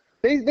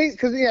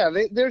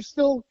 they're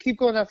still keep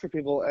going after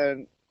people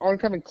and aren't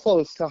coming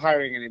close to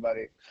hiring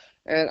anybody.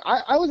 And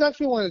I was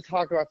actually wanting to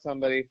talk about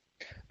somebody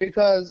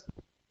because,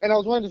 and I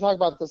was wanting to talk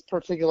about this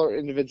particular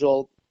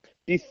individual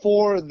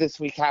before this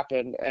week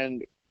happened,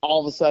 and all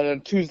of a sudden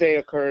Tuesday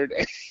occurred,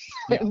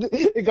 and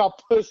it got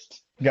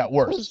pushed. Got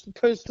worse.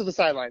 Pushed to the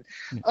sideline.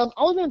 I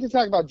was going to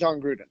talk about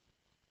John Gruden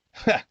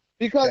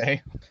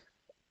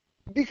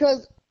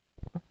because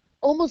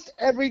almost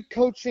every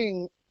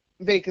coaching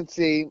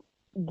vacancy,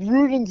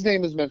 Gruden's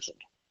name is mentioned,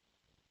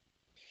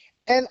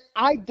 and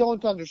I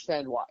don't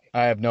understand why.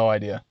 I have no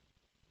idea.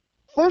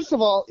 First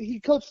of all, he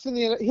coached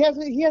he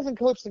hasn't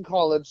coached in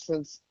college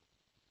since.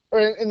 Or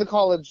in the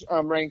college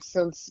ranks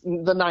since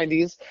the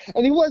 90s,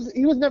 and he was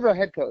never a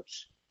head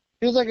coach.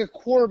 He was like a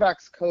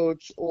quarterback's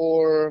coach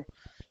or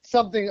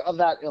something of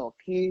that ilk.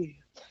 He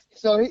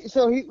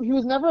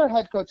was never a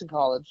head coach in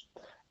college,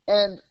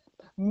 and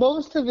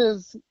most of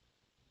his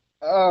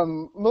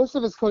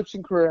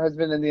coaching career has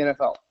been in the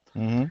NFL.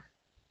 Mm-hmm.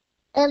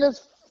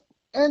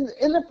 And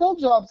NFL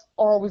jobs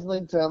are always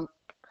linked to him,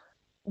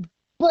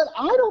 but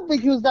I don't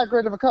think he was that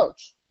great of a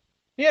coach.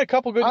 He had a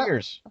couple good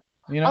years.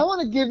 I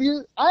want to give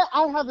you –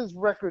 I have his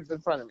records in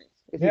front of me,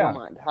 if you don't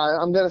mind.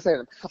 I'm going to say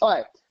them. All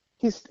right.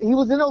 He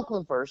was in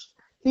Oakland first.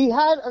 He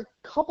had a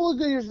couple of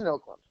good years in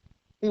Oakland.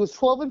 He was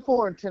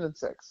 12-4 and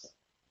 10-6.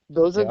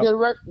 Those are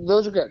good.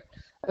 Those are good.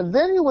 And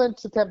then he went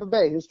to Tampa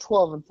Bay. He was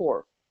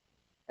 12-4.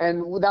 And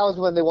that was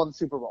when they won the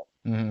Super Bowl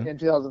in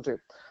 2002.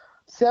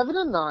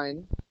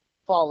 7-9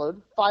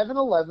 followed.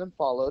 5-11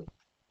 followed.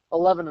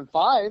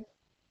 11-5.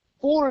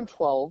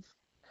 4-12.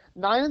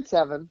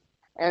 9-7.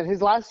 And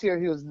his last year,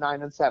 he was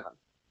 9-7.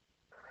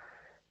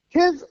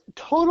 His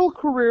total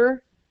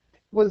career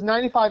was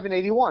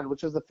 95-81,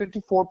 which is a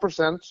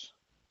 54%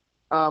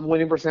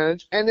 winning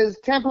percentage. And his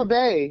Tampa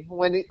Bay,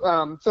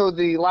 so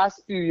the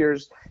last few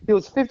years, he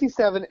was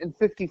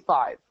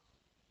 57-55.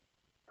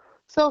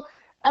 So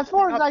as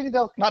far as I can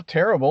tell, not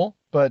terrible,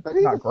 but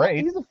not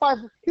great. He's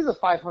a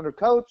 500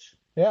 coach.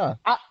 Yeah.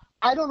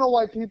 I don't know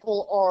why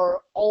people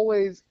are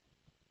always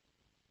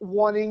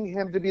wanting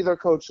him to be their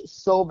coach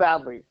so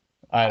badly.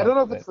 I don't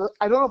know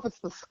if it's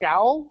the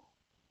scowl.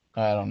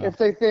 I don't know. If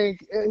they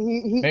think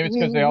maybe it's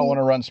because they all want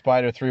to run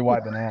Spider 3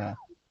 wide banana.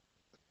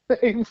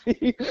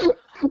 Maybe,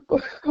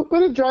 but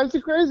it drives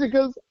you crazy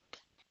because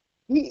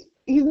he's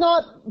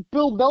not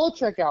Bill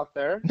Belichick out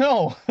there.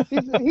 No,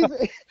 he's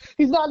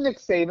not Nick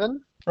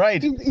Saban.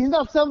 Right. He's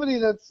not somebody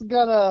that's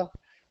gonna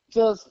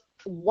just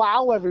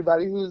wow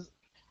everybody. Who's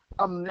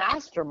a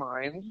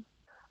mastermind.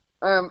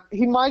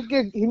 He might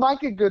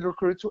get good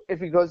recruits if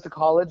he goes to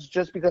college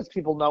just because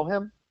people know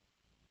him.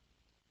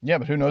 Yeah,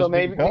 but who knows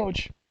if he can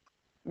coach?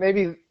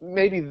 Maybe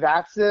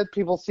that's it.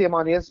 People see him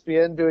on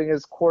ESPN doing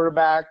his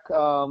quarterback,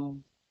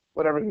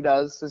 whatever he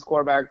does, his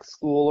quarterback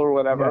school or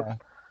whatever. Yeah.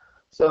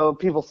 So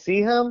people see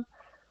him.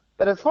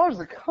 But as far as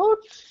the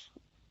coach,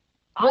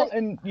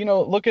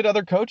 look at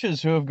other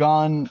coaches who have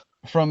gone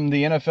from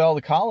the NFL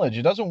to college.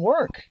 It doesn't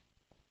work.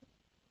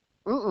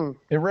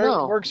 It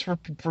rarely works for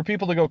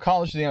people to go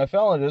college to the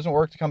NFL, and it doesn't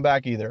work to come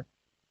back either.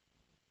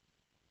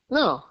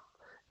 No.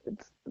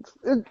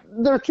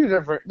 They're two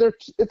different.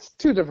 It's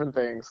two different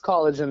things.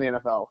 College and the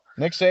NFL.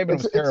 Nick Saban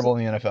was terrible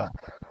in the NFL.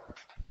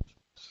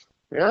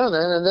 Yeah,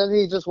 man, and then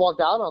he just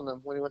walked out on them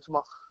when he went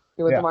to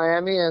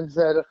Miami and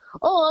said,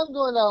 "Oh, I'm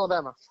going to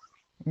Alabama."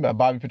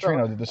 Bobby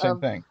Petrino did the same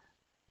thing.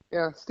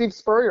 Yeah, Steve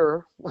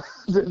Spurrier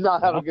did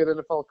not have a good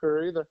NFL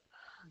career either.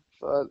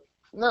 But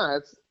no,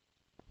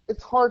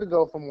 it's hard to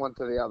go from one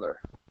to the other.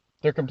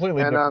 They're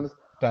completely different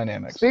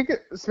dynamics.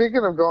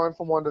 Speaking of going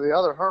from one to the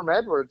other, Herm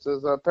Edwards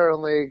is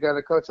apparently going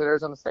to coach at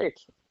Arizona State.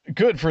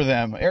 Good for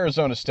them.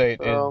 Arizona State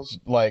is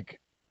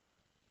like,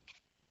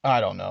 I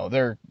don't know.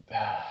 They're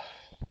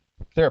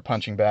a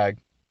punching bag.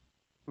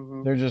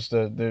 Mm-hmm. They're just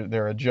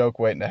they're a joke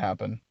waiting to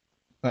happen.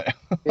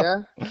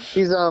 Yeah,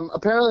 he's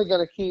apparently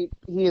going to keep.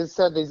 He has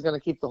said that he's going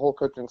to keep the whole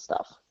coaching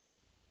staff.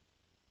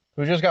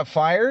 Who just got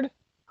fired?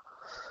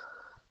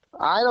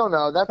 I don't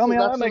know. Tell me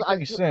how that makes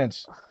any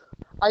sense.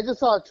 I just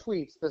saw a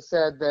tweet that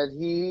said that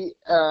he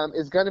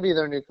is going to be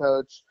their new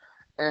coach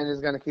and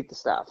is going to keep the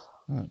staff.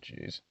 Oh,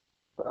 jeez.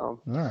 So,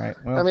 all right.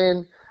 Well, I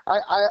mean,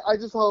 I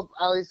just hope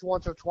at least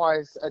once or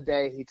twice a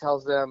day he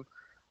tells them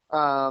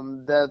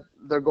that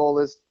their goal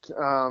is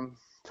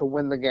to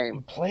win the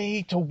game.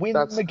 Play to win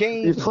That's the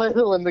game. You play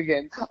to win the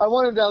game. I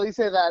want him to at least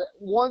say that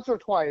once or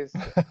twice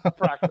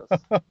practice.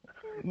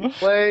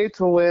 Play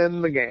to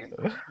win the game.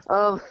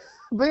 But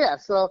yeah,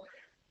 so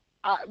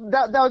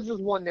that was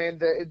just one name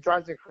that it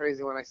drives me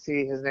crazy when I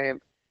see his name,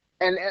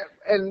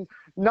 and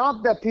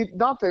not that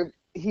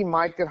he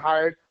might get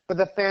hired, but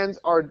the fans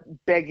are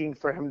begging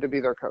for him to be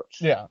their coach.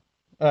 Yeah.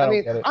 I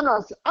mean, I'm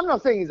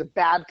not saying he's a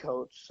bad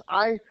coach.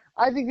 I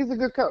think he's a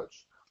good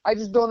coach. I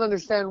just don't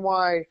understand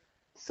why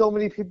so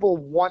many people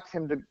want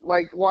him to,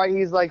 why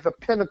he's like the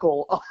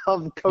pinnacle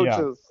of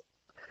coaches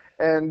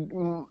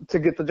and to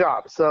get the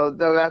job. So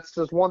that's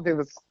just one thing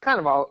that's kind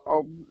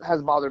of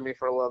has bothered me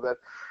for a little bit.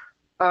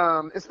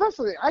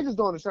 Especially, I just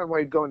don't understand why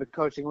you'd go into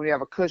coaching when you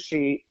have a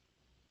cushy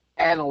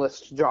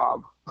analyst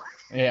job.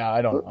 Yeah,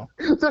 I don't know.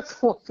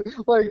 That's one thing.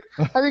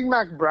 I think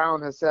Mac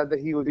Brown has said that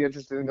he would be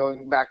interested in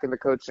going back into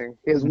coaching.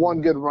 He has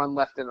one good run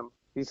left in him,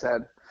 he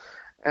said.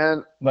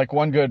 And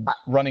one good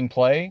running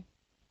play?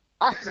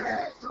 I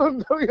don't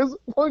know. He has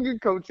one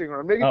good coaching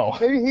run. Maybe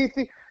he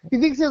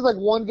thinks he has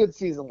one good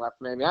season left.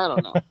 Maybe, I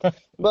don't know.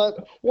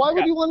 But why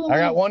would you want to? I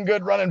got one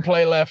good running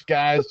play left,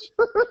 guys.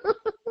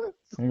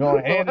 You're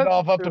going to hand it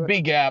off up to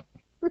B Gap.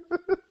 But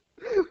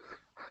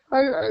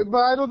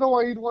I don't know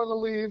why you'd want to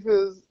leave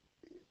his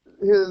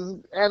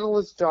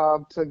analyst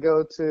job to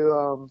go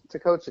to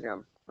coaching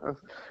him.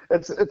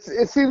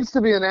 It seems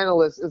to be an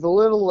analyst is a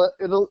little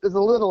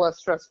less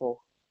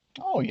stressful.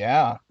 Oh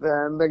yeah.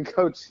 Than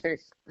coaching.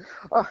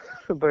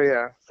 But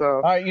yeah, so.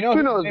 All right, you know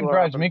whose name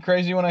drives me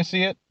crazy when I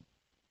see it?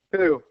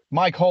 Who?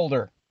 Mike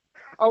Holder.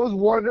 I was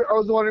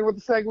wondering what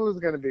the segment was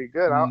going to be.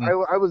 Good. I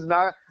was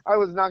not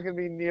going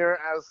to be near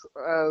as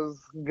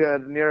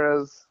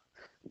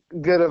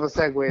good of a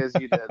segue as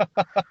you did.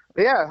 But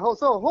yeah.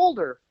 So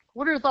Holder,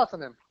 what are your thoughts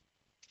on him?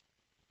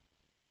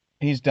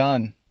 He's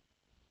done.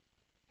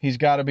 He's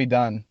got to be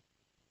done.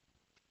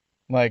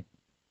 Do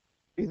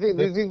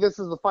you think this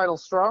is the final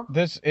straw?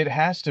 It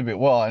has to be.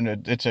 Well,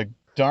 and it's a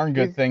darn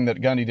good thing that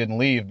Gundy didn't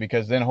leave,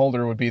 because then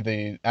Holder would be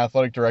the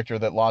athletic director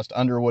that lost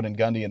Underwood and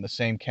Gundy in the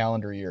same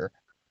calendar year.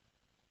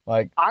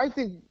 I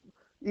think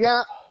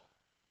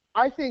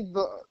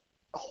the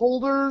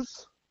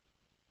Holder's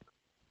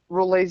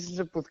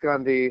relationship with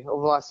Gundy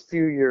over the last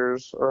few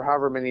years, or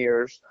however many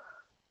years,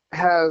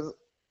 has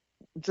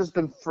just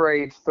been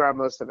frayed throughout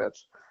most of it.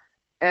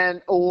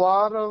 And a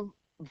lot of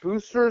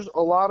boosters,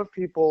 a lot of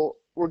people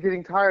were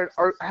getting tired,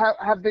 or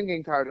have been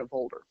getting tired of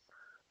Holder.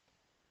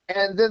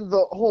 And then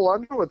the whole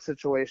Underwood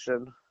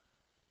situation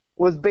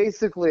was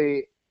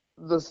basically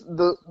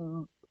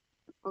the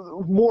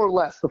more or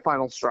less the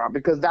final straw,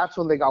 because that's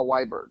when they got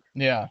Weiberg.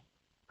 Yeah.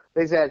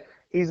 They said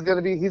he's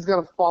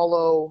gonna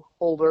follow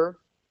Holder,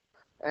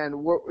 and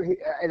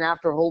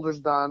after Holder's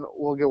done,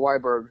 we'll get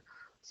Weiberg.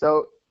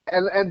 So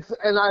and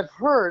I've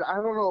heard, I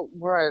don't know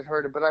where I had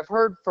heard it, but I've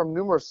heard from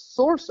numerous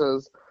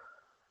sources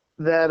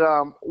that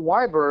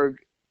Weiberg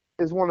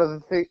is one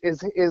of the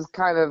is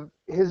kind of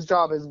his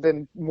job has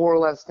been more or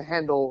less to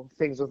handle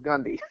things with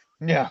Gundy.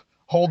 Yeah,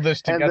 hold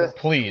this together,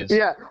 please.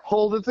 Yeah,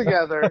 hold it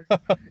together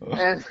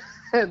and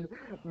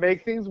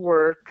make things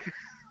work.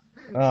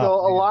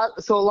 Oh,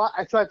 So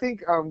I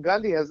think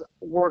Gundy has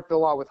worked a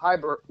lot with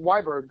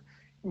Weiberg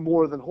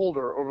more than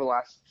Holder over the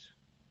last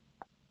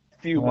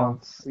few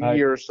months,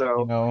 year or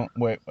so.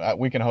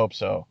 We can hope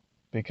so,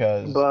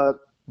 because. But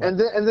and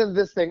then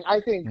this thing, I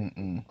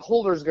think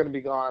Holder's going to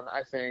be gone.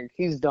 I think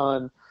he's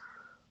done.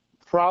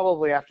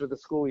 Probably after the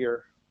school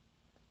year.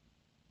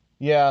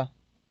 Yeah,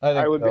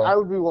 I would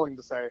be willing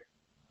to say.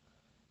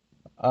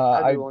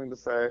 I'd be willing to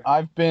say.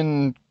 I've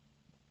been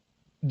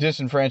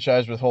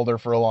disenfranchised with Holder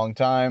for a long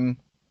time.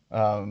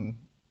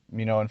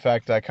 In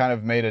fact, I kind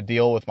of made a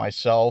deal with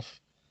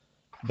myself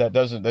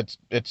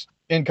it's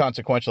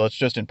inconsequential. It's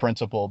just in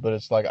principle, but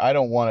it's I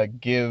don't want to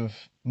give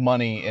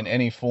money in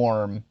any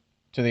form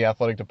to the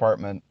athletic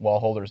department while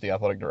Holder's the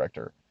athletic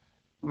director.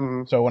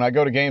 Mm-hmm. So when I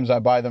go to games, I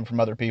buy them from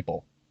other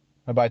people.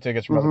 I buy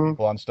tickets from other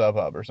people on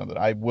StubHub or something.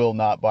 I will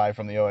not buy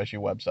from the OSU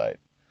website.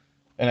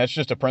 And that's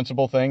just a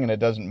principle thing, and it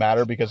doesn't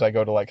matter because I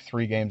go to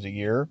 3 games a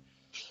year.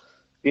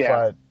 Yeah.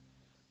 But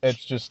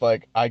it's just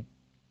I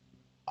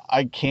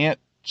can't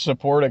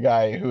support a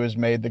guy who has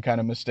made the kind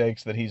of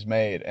mistakes that he's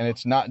made. And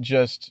it's not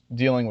just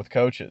dealing with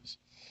coaches.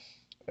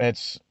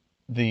 It's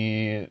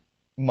the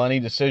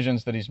money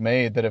decisions that he's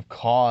made that have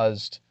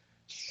caused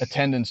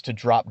attendance to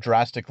drop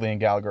drastically in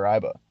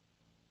Gallagher-Iba.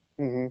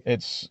 Mm-hmm.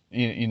 It's,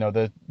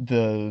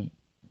 the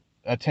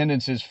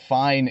attendance is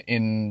fine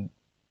in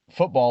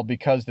football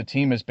because the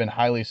team has been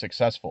highly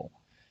successful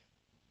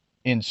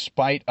in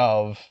spite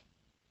of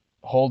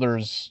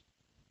Holder's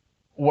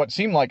what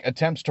seemed like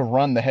attempts to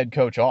run the head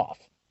coach off.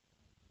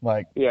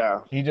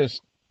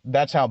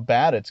 That's how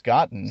bad it's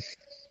gotten.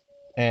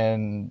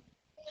 And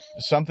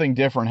something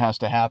different has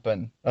to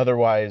happen.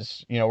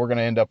 Otherwise, we're going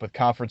to end up with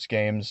conference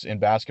games in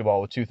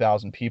basketball with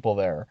 2,000 people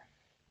there.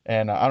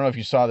 And I don't know if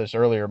you saw this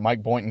earlier.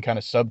 Mike Boynton kind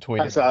of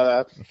subtweeted I saw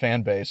that. The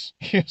fan base.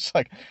 He was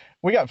like,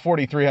 we got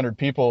 4,300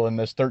 people in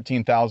this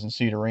 13,000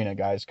 seat arena,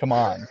 guys. Come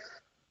on.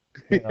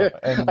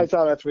 And I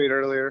saw that tweet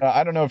earlier.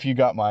 I don't know if you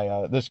got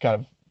my, this kind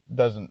of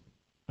doesn't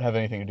have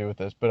anything to do with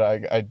this, but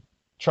I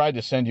tried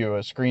to send you a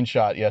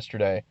screenshot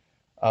yesterday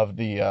of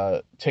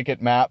the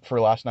ticket map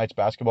for last night's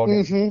basketball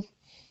game.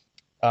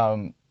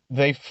 Mm-hmm.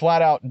 They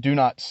flat out do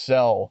not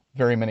sell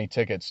very many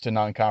tickets to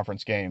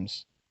non-conference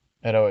games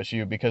at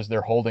OSU because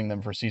they're holding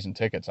them for season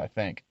tickets, I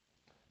think.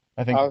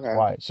 That's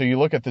why. So you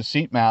look at the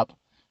seat map,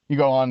 you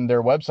go on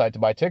their website to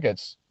buy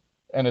tickets,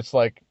 and it's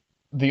like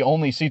the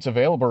only seats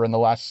available are in the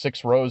last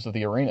 6 rows of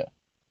the arena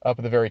up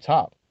at the very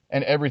top.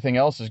 And everything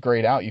else is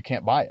grayed out. You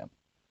can't buy them.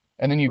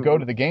 And then you go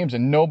to the games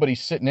and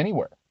nobody's sitting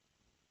anywhere.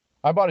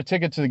 I bought a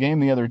ticket to the game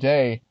the other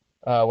day,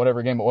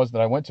 whatever game it was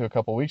that I went to a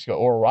couple of weeks ago,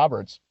 Oral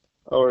Roberts.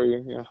 Oh,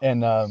 yeah.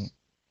 And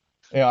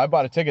I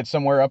bought a ticket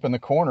somewhere up in the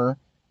corner,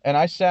 and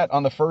I sat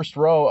on the first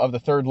row of the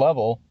third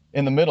level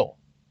in the middle.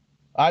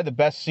 I had the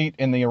best seat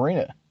in the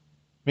arena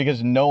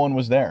because no one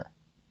was there.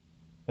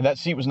 And that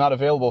seat was not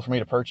available for me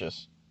to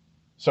purchase.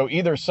 So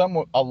either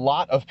a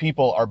lot of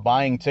people are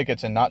buying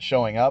tickets and not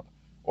showing up,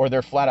 or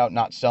they're flat out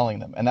not selling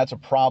them. And that's a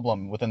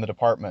problem within the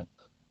department.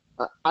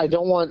 I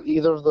don't want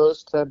either of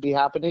those to be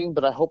happening,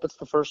 but I hope it's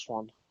the first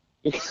one.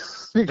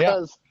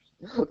 because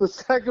the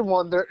second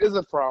one, there is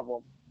a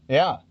problem.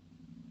 Yeah.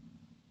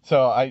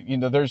 So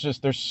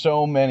there's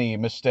so many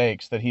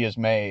mistakes that he has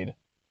made.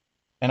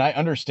 And I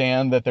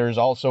understand that there's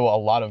also a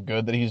lot of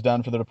good that he's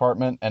done for the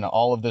department, and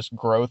all of this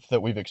growth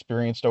that we've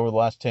experienced over the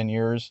last 10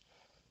 years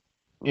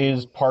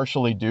is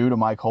partially due to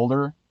Mike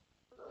Holder,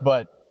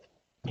 but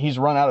he's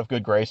run out of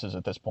good graces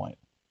at this point,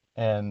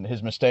 and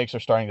his mistakes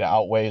are starting to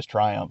outweigh his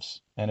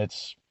triumphs, and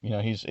it's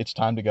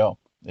time to go.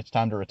 It's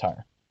time to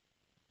retire.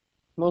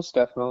 Most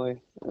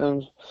definitely.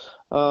 And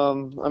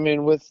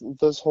with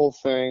this whole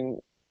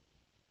thing,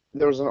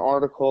 there was an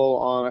article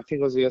on, I think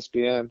it was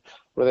ESPN,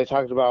 where they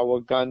talked about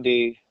what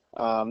Gundy,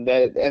 and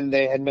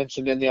they had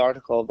mentioned in the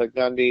article that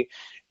Gundy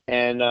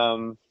and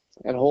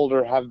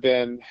Holder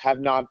have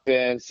not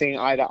been seeing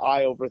eye to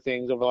eye over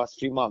things over the last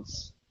few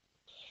months.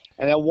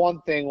 And then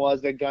one thing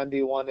was that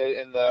Gundy wanted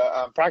in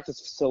the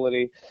practice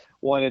facility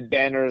wanted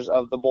banners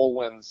of the bowl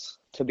wins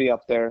to be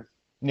up there.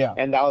 Yeah.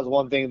 And that was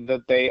one thing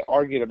that they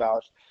argued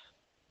about.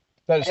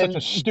 That is such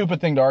a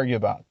stupid thing to argue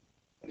about.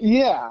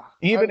 Yeah.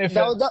 Even if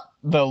it's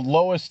the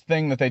lowest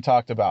thing that they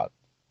talked about.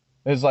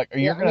 It's like,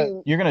 you're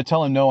gonna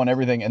tell him no on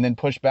everything and then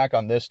push back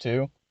on this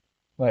too?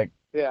 Like,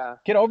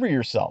 get over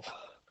yourself.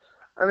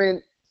 I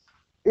mean,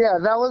 yeah,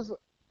 that was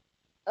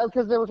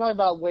because they were talking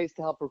about ways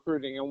to help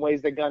recruiting and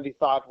ways that Gundy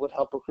thought would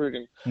help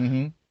recruiting.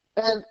 Mm-hmm.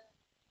 And,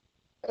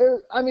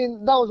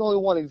 that was only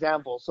one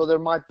example, so there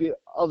might be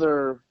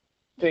other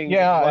things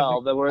as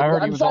well that were. I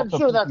heard he was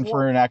also pushing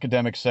for an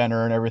academic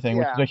center and everything,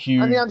 which is a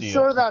huge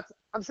deal.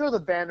 I'm sure the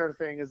banner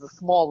thing is the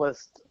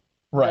smallest.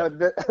 Right.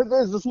 That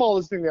is the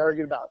smallest thing they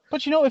argued about.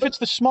 But if it's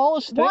the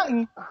smallest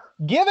thing,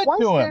 give it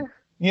to him.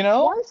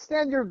 Why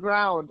stand your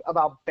ground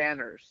about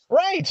banners?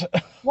 Right.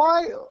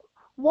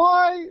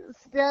 Why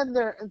stand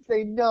there and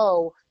say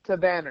no to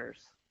banners?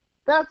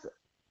 That's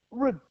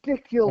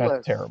ridiculous.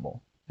 That's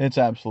terrible. It's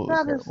absolutely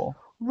terrible.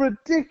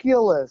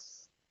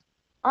 Ridiculous.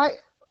 I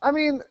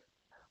think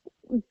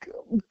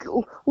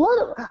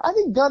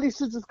Gundy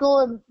should just go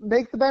and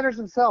make the banners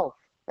himself.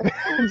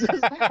 And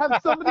just have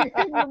somebody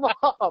hang them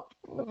up.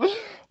 All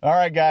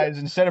right, guys.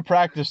 Instead of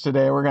practice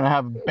today, we're gonna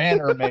have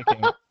banner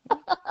making.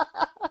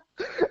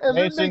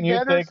 Mason,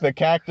 you take the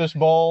Cactus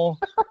Bowl.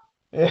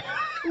 and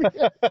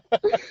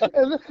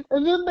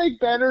then make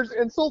banners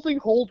insulting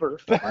Holder.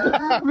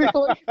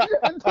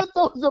 And put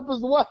those up as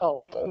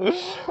well.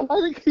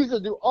 I think he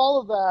should do all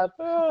of that.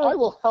 I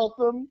will help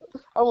him.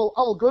 I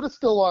will go to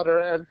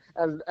Stillwater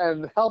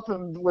and help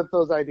him with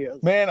those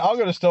ideas. Man, I'll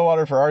go to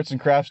Stillwater for Arts and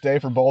Crafts Day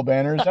for bowl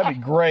banners. That'd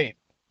be great.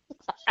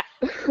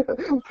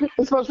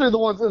 Especially the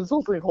ones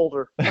insulting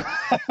Holder.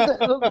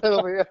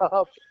 That'll be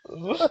up.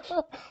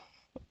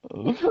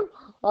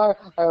 I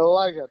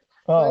like it.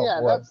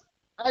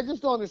 I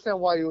just don't understand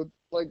why you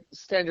would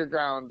stand your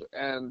ground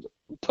and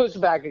push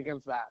back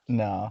against that.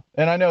 No.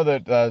 And I know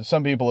that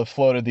some people have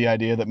floated the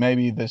idea that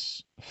maybe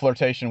this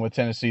flirtation with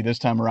Tennessee this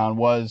time around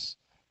was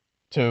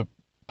to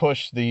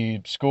push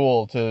the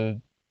school to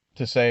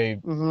say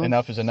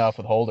enough is enough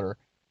with Holder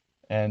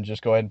and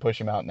just go ahead and push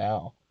him out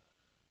now.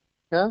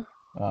 Yeah.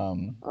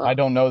 I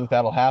don't know that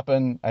that'll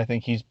happen. I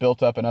think he's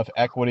built up enough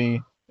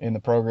equity in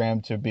the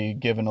program to be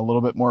given a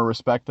little bit more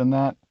respect than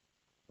that,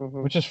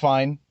 which is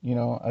fine,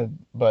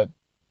 but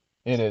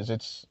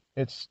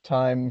it's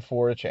time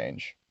for a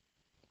change.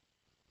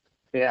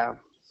 Yeah.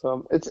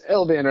 So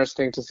it'll be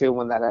interesting to see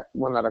when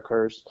that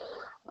occurs.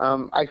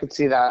 I could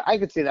see that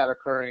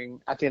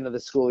occurring at the end of the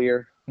school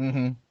year.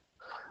 Mm-hmm.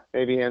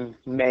 Maybe in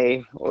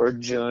May or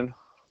June.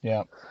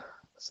 Yeah.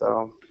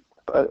 So,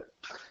 but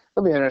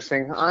it'll be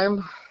interesting.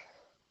 I'm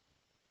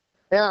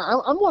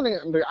wanting.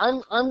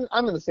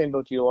 I'm in the same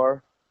boat you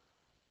are.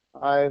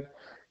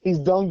 He's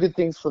done good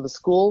things for the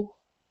school,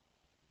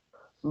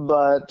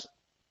 but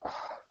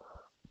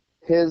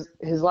his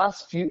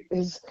last few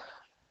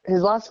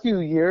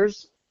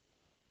years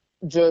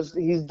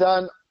he's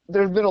done.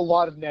 There's been a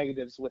lot of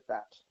negatives with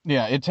that.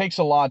 Yeah, it takes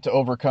a lot to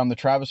overcome the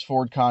Travis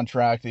Ford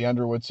contract, the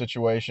Underwood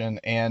situation,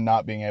 and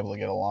not being able to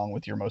get along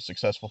with your most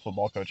successful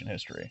football coach in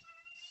history.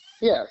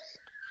 Yes.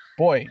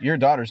 Boy, your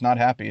daughter's not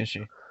happy, is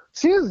she?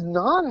 She is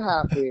not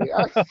happy.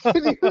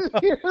 Can you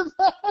hear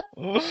that?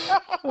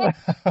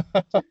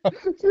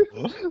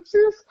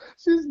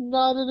 she's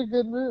not in a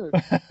good mood.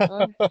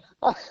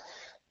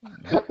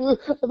 I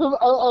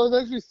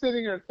was actually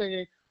sitting here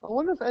thinking, I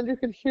wonder if Andrew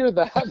can hear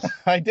that.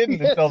 I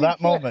didn't until that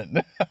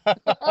moment.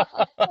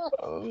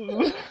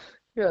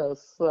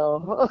 Yes,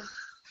 so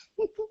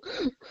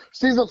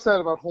she's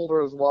upset about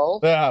Holder as well.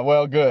 Yeah,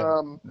 well, good.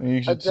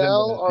 You should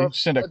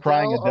send a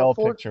crying Adele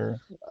picture.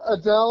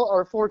 Adele,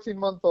 our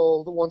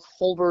 14-month-old, wants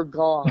Holder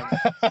gone.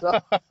 So,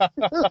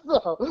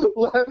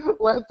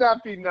 let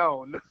that be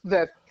known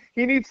that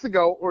he needs to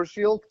go, or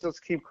she'll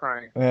just keep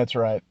crying. That's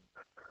right.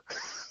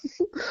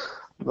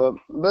 but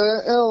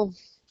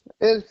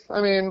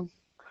I mean,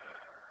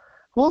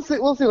 we'll see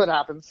what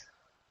happens.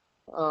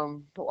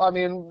 I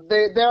mean,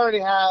 they already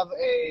have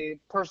a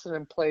person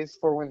in place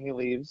for when he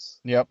leaves.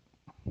 Yep.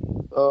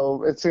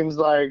 So it seems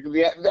like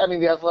the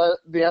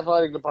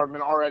athletic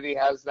department already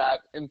has that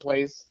in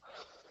place,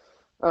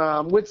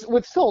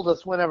 which told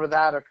us whenever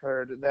that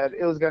occurred that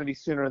it was going to be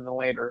sooner than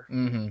later.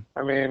 Mm-hmm.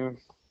 I mean,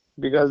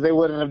 because they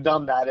wouldn't have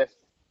done that if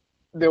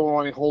they were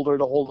wanting Holder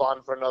to hold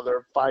on for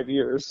another 5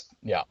 years.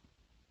 Yeah.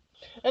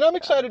 And I'm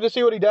excited to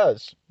see what he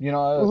does. You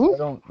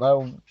know,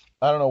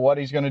 I don't know what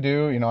he's going to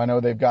do. You know, I know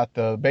they've got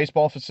the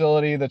baseball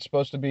facility that's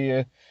supposed to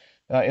be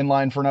in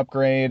line for an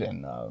upgrade,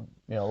 and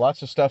you know,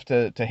 lots of stuff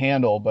to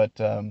handle. But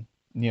you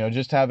know,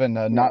 just having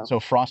a not so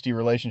frosty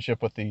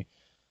relationship with the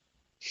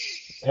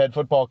head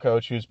football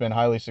coach, who's been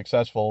highly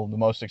successful, the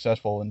most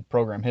successful in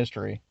program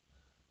history,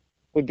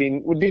 would be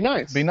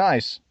nice. Be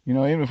nice. You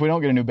know, even if we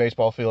don't get a new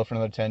baseball field for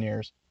another 10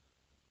 years.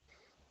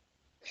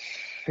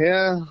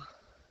 Yeah.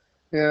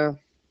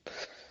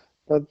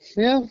 But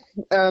yeah,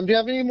 do you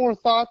have any more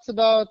thoughts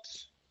about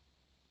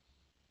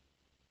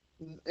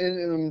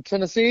in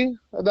Tennessee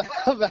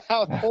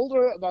about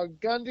Holder, about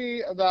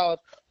Gundy,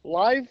 about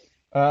life?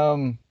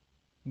 You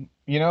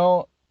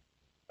know,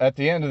 at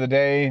the end of the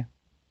day,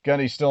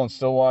 Gundy's still in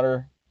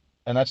Stillwater,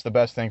 and that's the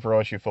best thing for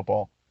OSU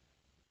football.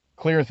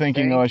 Clear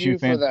thinking OSU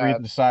fans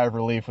breathed a sigh of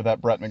relief with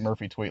that Brett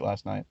McMurphy tweet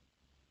last night.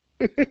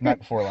 Night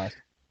before last.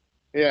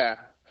 Yeah.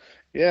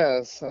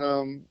 Yes.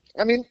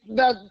 I mean,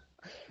 that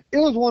it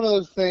was one of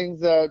those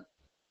things that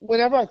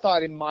whenever I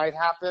thought it might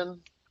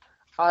happen,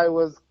 I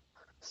was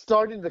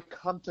starting to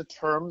come to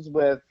terms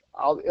with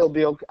I'll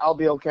be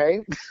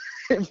okay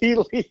if he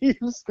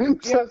leaves.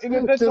 Yeah,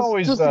 that's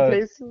always just in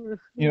case.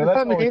 You know,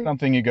 that's always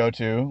something you go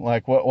to.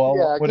 Like, what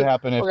would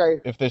happen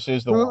if this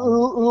is the one?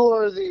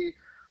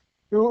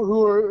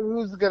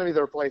 Who's going to be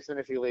the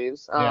replacement if he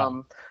leaves?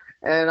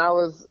 And I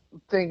was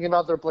thinking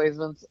about the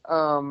replacements.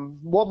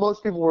 What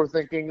most people were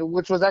thinking,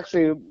 which was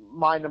actually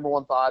my number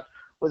one thought,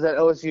 was that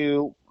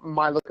OSU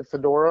might look at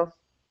Fedora.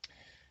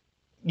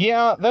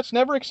 Yeah, that's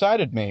never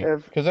excited me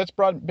because that's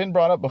been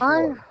brought up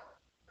before.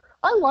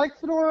 I like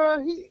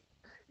Fedora.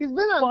 He's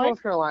been at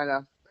North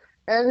Carolina,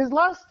 and his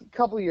last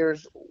couple of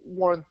years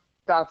weren't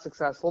that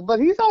successful, but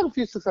he's had a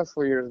few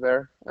successful years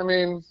there. I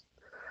mean,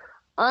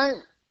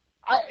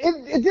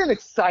 it didn't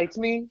excite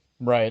me,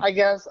 right? I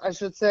guess I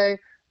should say,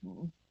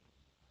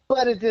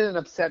 but it didn't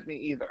upset me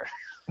either.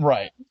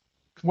 Right.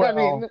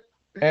 Well,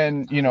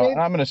 and you know,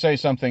 I'm going to say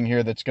something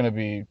here that's going to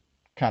be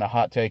kind of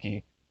hot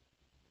takey.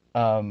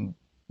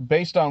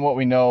 Based on what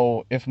we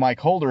know, if Mike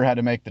Holder had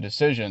to make the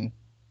decision,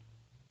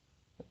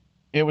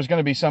 it was going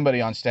to be somebody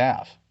on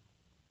staff,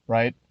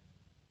 right?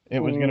 It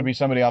was going to be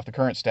somebody off the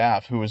current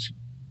staff who was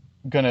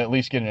going to at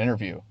least get an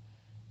interview.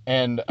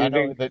 And I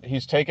know that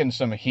he's taken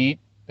some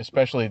heat,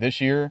 especially this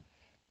year,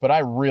 but I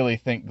really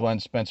think Glenn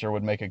Spencer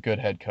would make a good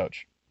head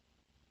coach.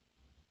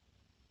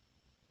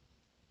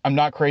 I'm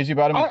not crazy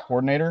about him as a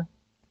coordinator,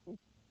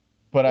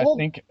 but I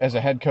think as a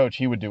head coach,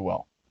 he would do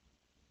well.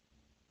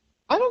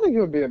 I don't think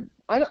it would be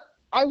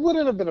I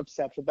wouldn't have been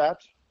upset with that.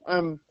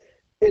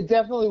 It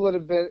definitely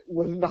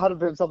would not have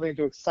been something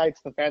to excite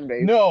the fan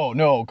base.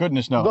 No,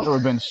 goodness no. There would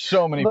have been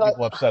so many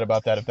people upset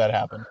about that if that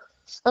happened.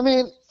 I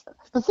mean,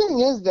 the thing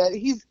is that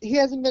he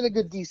hasn't been a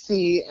good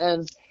DC,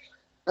 and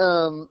a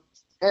lot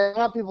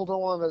of people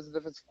don't want him as a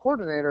defensive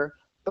coordinator.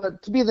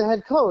 But to be the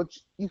head coach,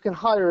 you can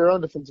hire your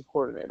own defensive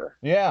coordinator.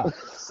 Yeah.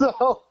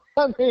 So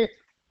I mean.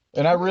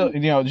 And I really,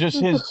 you know, just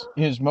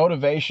his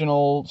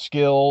motivational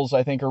skills,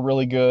 I think, are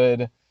really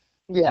good.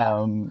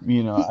 Yeah.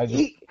 You know, I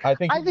think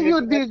he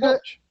would be a good.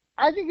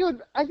 I think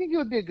he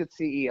would be a good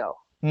CEO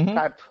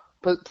type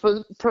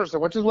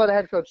person, which is what a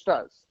head coach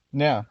does.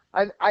 Yeah.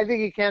 I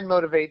think he can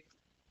motivate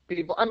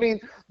people. I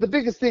mean, the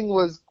biggest thing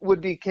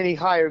would be, can he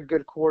hire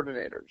good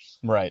coordinators?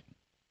 Right.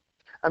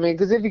 I mean,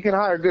 because if you can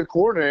hire good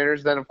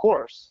coordinators, then of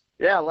course,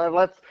 yeah,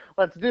 let's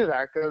do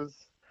that, because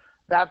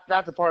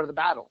that's a part of the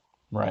battle.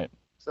 Right.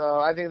 So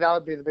I think that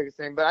would be the biggest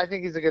thing. But I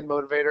think he's a good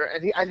motivator,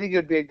 and I think he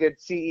would be a good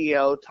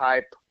CEO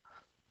type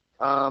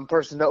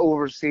person to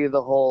oversee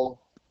the whole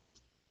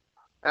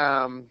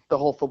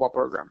football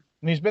program.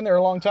 And he's been there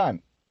a long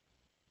time.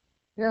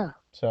 Yeah.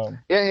 So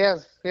Yeah,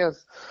 he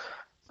has.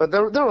 But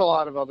there were a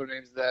lot of other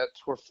names that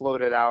were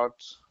floated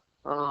out.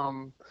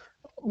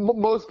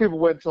 Most people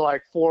went to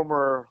like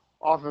former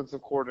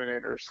offensive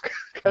coordinators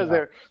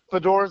because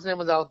Fedora's name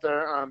was out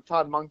there.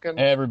 Todd Monken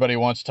everybody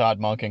wants Todd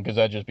Monken because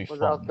that'd just be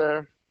was out fun.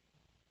 there.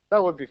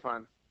 That would be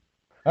fun.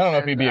 I don't know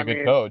if he'd And be I a good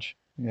mean, coach.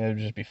 Yeah, it'd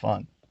just be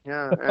fun.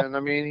 yeah, and I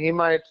mean, he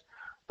might.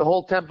 The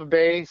whole Tampa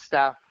Bay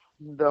staff,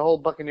 the whole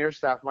Buccaneer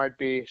staff might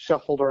be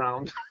shuffled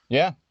around.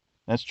 Yeah,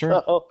 that's true.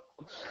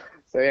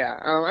 So yeah.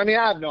 I mean,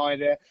 I have no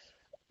idea.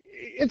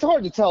 It's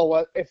hard to tell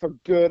what if a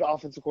good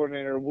offensive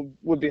coordinator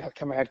would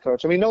become a head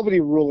coach. I mean, nobody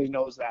really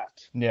knows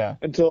that Yeah.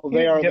 until He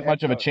they didn't are the get head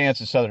much of a coach.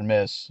 chance at Southern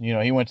Miss. You know,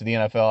 he went to the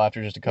NFL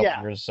after just a couple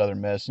Yeah, years at Southern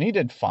Miss, and he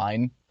did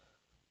fine.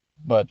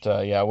 But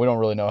yeah, we don't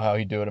really know how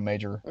he'd do at a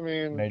I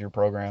mean, major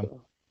program.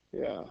 so,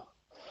 yeah.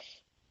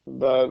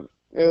 But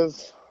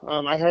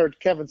I heard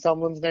Kevin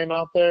Sumlin's name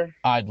out there.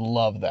 I'd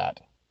love that.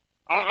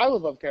 I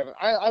would love Kevin.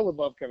 I would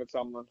love Kevin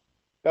Sumlin.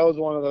 That was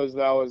one of those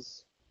that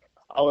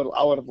I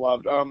would have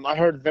loved. I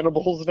heard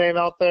Venable's name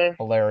out there,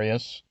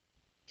 Hilarious.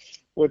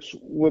 which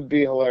would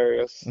be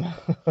hilarious.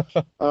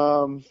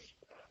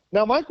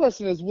 Now my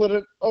question is, would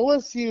the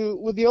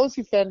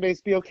OSU fan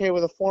base be okay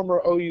with a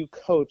former OU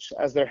coach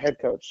as their head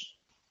coach?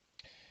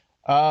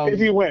 If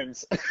he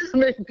wins,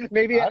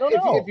 maybe I don't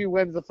if know. he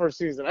wins the first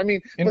season. I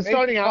mean, In but Major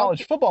starting out,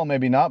 college football,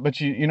 maybe not.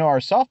 But you know, our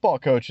softball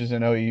coach is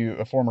an OU,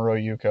 a former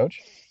OU coach.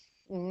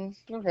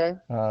 okay.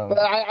 But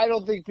I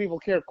don't think people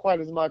care quite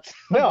as much.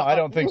 No, I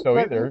don't think so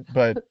either.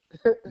 But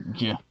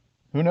yeah,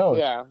 who knows?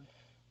 Yeah.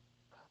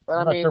 But I'm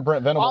I not sure mean,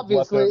 Brent Venables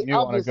left obviously,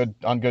 OU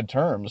on good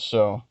terms.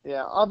 So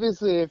yeah,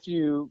 obviously, if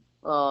you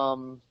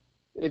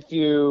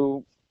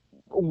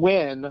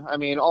win, I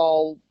mean,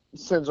 all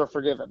sins are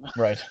forgiven.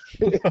 right.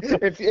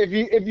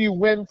 if you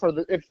win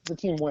if the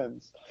team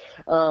wins,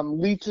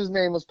 Leach's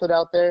name was put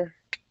out there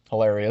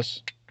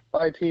Hilarious.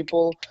 by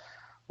people,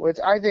 which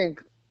I think,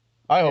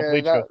 I hope yeah,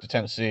 Leach goes to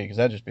Tennessee because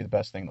that'd just be the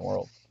best thing in the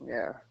world.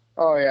 yeah.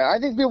 Oh yeah, I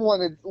think people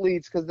wanted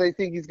Leach because they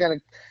think he's gonna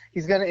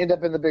end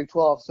up in the Big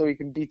 12 so he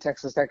can beat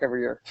Texas Tech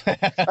every year.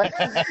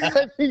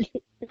 I think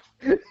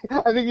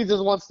he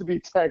just wants to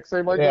beat Tech, so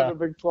he might go to a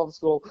Big 12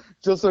 school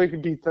just so he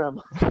can beat them.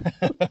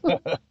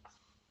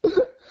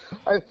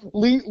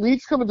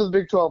 Leach coming to the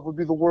Big 12 would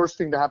be the worst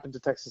thing to happen to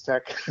Texas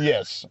Tech.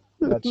 Yes,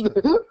 that's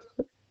true.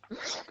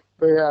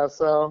 But yeah,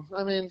 so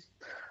I mean,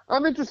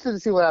 I'm interested to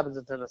see what happens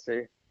in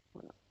Tennessee.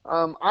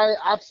 I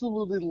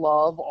absolutely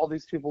love all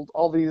these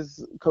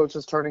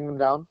coaches turning them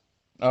down.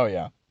 Oh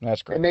yeah,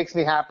 that's great. It makes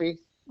me happy.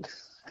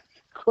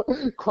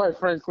 Quite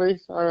frankly,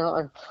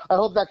 I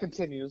hope that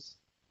continues.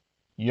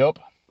 Yep.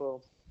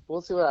 So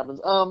we'll see what happens.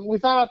 We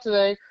found out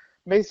today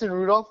Mason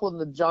Rudolph won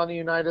the Johnny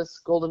Unitas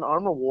Golden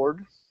Arm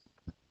Award.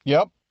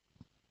 Yep.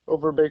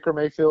 Over Baker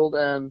Mayfield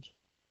and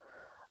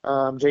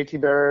J.T.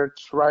 Barrett,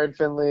 Ryan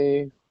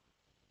Finley,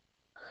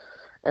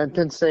 and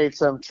Penn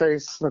State's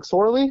Trace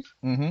McSorley.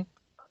 Mm-hmm.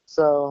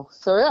 So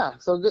yeah,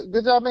 so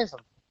good job, Mason.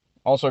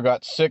 Also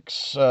got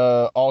 6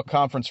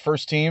 all-conference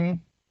first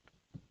team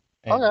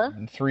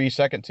and 3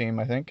 second team,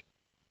 I think.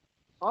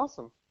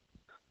 Awesome.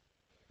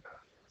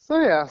 So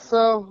yeah,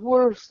 so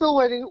we're still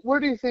waiting. Where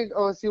do you think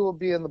OSU will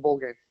be in the bowl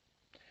game?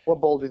 What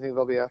bowl do you think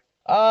they'll be at?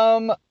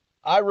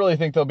 I really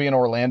think they'll be in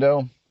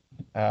Orlando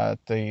at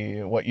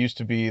what used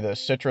to be the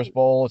Citrus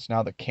Bowl. It's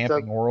now the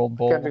Camping World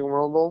Bowl. Camping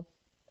World Bowl.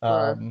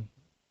 Right.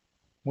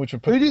 Which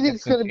would put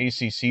an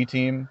ACC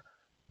team.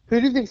 Who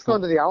do you think's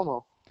going to the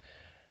Alamo?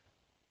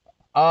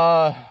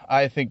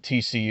 I think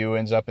TCU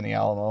ends up in the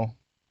Alamo.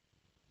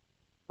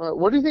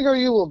 What do you think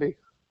OU will be?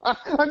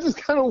 I'm just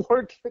kind of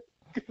working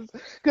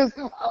because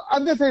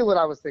I'm gonna tell you what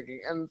I was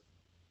thinking, and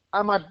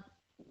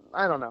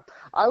I don't know.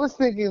 I was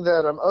thinking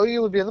that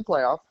OU would be in the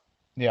playoff.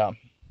 Yeah.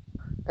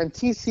 And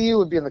TCU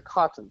would be in the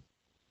Cotton.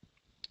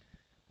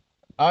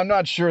 I'm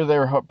not sure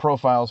their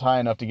profile's high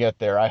enough to get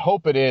there. I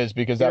hope it is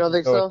because that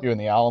would go in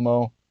the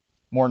Alamo,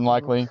 more than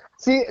likely.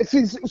 See,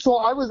 so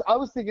I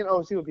was thinking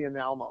OSU would be in the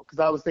Alamo because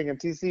I was thinking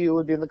TCU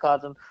would be in the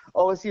Cotton,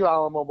 OSU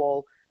Alamo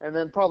Bowl, and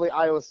then probably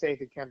Iowa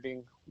State at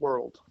Camping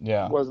World.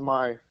 Yeah, was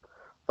my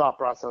thought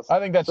process. I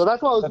think that's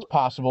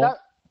possible.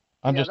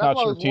 I'm just not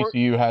sure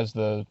TCU has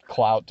the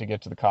clout to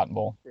get to the Cotton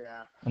Bowl.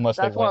 Yeah, unless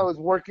that's why I was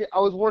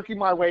working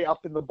my way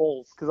up in the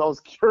bowls because I was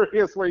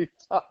curious where you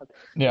thought.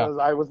 Yeah,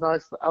 I was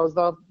not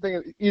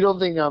thinking. You don't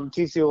think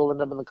TCU will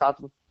end up in the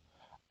Cotton?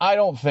 I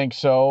don't think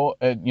so.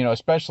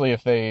 Especially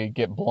if they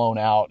get blown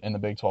out in the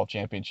Big 12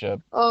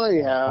 championship. Oh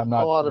yeah, I'm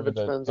not a lot sure of it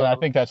depends. I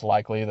think that's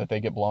likely that they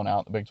get blown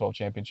out in the Big 12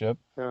 championship.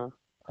 Yeah.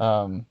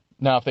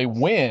 Now, if they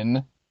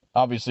win,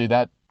 obviously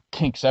that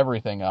kinks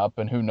everything up,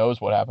 and who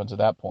knows what happens at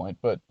that point.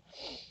 But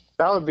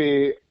that would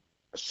be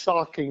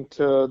shocking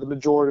to the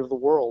majority of the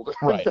world.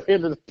 Right.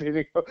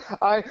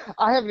 I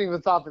haven't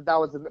even thought that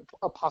was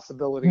a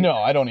possibility. No,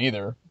 I don't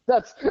either.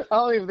 I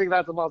don't even think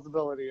that's a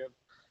possibility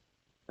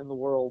in the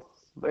world.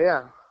 But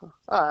yeah.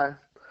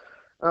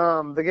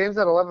 The game's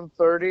at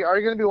 11:30. Are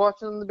you going to be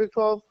watching the Big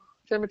 12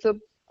 championship?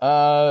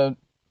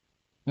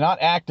 Not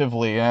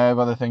actively. I have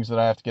other things that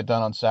I have to get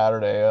done on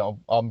Saturday.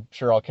 I'm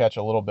sure I'll catch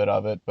a little bit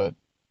of it, but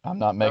I'm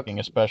not That's making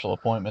a special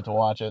appointment to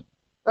watch it.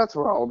 that's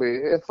where I'll be.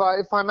 If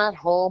I'm at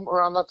home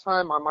around that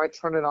time, I might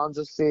turn it on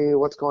just see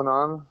what's going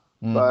on.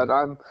 Mm. But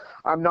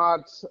I'm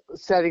not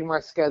setting my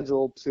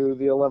schedule to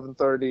the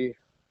 11:30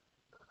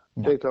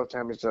 No. Big 12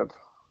 Championship.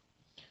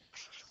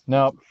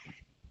 Nope.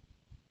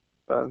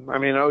 But I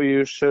mean,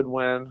 OU should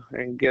win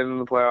and get in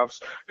the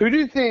playoffs. Who do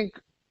you think?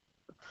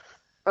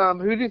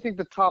 Who do you think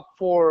the top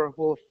four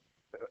will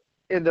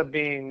end up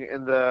being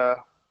in the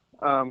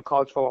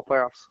college football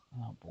playoffs?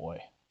 Oh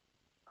boy.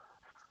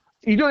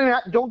 You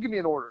don't give me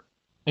an order.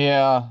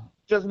 Yeah.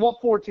 Just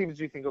what four teams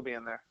do you think will be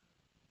in there?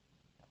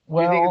 Do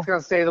you think it's Well, going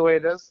to stay the way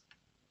it is?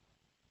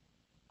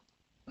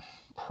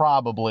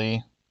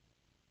 probably.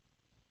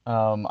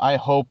 I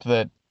hope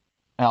that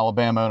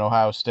Alabama or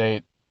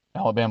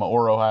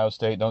Ohio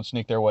State don't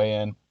sneak their way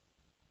in.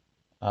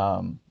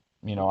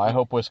 I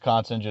hope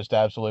Wisconsin just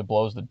absolutely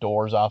blows the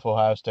doors off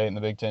Ohio State in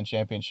the Big Ten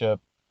championship.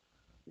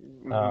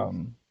 Mm-hmm.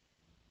 Um,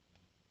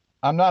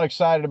 I'm not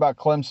excited about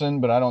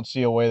Clemson, but I don't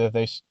see a way that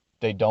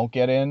they don't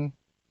get in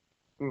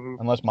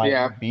Mm-hmm. unless Miami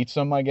Yeah, beats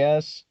them, I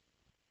guess.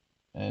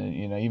 And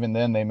even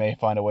then they may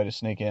find a way to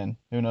sneak in.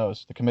 Who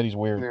knows? The committee's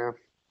weird. yeah.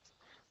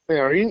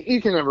 Yeah,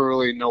 you can never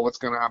really know what's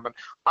going to happen.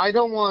 I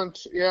don't want,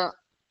 yeah,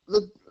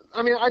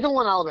 I don't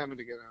want Alabama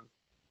to get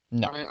in.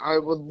 No. I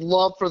would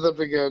love for them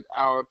to get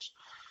out,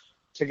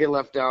 to get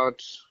left out.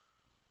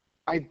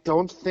 I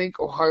don't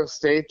think Ohio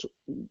State,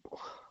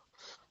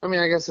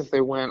 I guess if they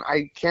win,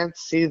 I can't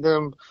see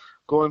them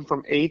going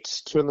from 8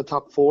 to in the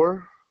top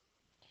 4.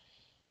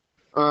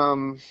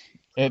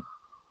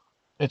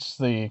 It's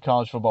the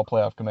College Football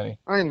Playoff Committee.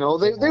 I know,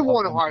 They they love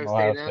want them Ohio some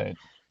Ohio State in. State.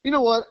 You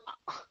know what?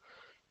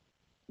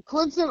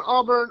 Clemson,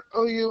 Auburn,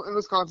 OU, and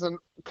Wisconsin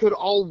could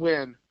all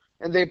win,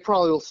 and they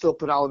probably will still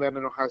put Alabama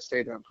and Ohio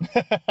State in.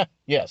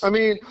 Yes. I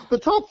mean, the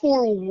top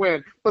 4 will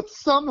win, but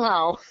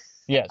somehow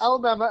Yes.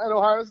 Alabama and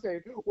Ohio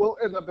State will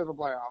end up in the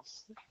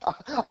playoffs.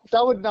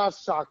 That would not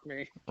shock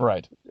me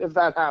Right. if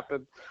that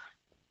happened,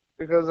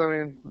 because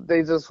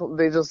they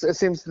just it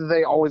seems that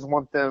they always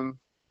want them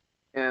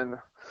in.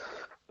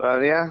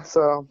 But yeah,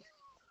 so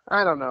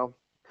I don't know.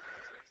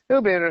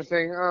 It'll be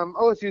interesting.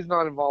 OSU's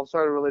not involved, so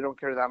I really don't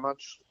care that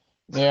much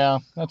Yeah,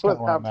 that's kind what of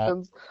where I'm at.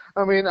 happens.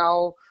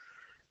 I'll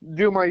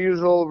do my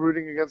usual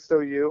rooting against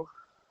OU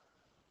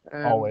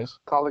and Always.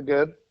 call it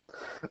good.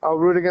 I'll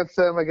root against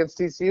them against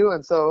TCU,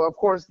 and so of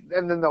course,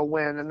 and then they'll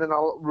win, and then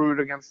I'll root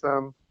against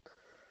them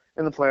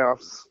in the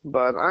playoffs.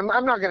 But I'm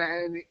not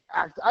gonna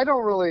act. I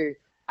don't really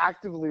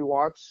actively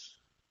watch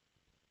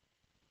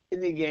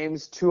any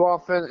games too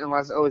often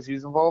unless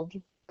OSU's involved,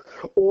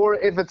 or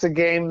if it's a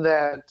game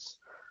that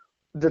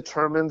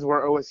determines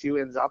where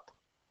OSU ends up.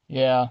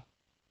 Yeah.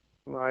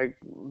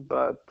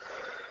 But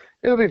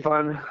it'll be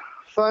fun.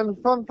 Fun.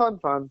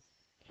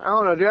 I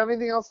don't know. Do you have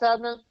anything else to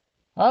add, man?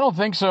 I don't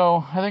think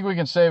so. I think we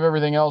can save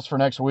everything else for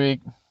next week.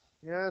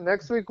 Yeah,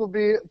 next week will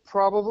be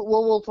probably.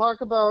 Well, we'll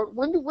talk about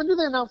when do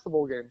they announce the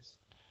bowl games?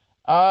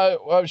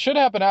 Well, it should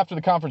happen after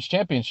the conference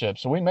championship,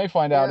 so we may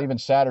find out Yeah. even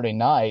Saturday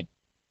night.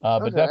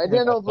 But Okay, I definitely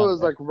didn't know by if it was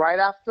Sunday. like right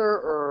after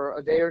or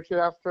a day or two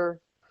after.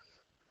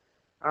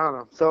 I don't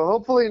know. So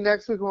hopefully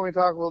next week when we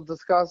talk, we'll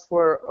discuss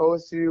where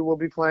OSU will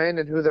be playing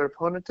and who their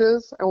opponent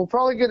is, and we'll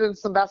probably get into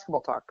some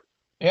basketball talk.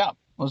 Yeah,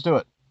 let's do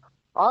it.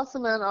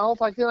 Awesome, man. I'll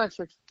talk to you next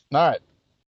week. All right.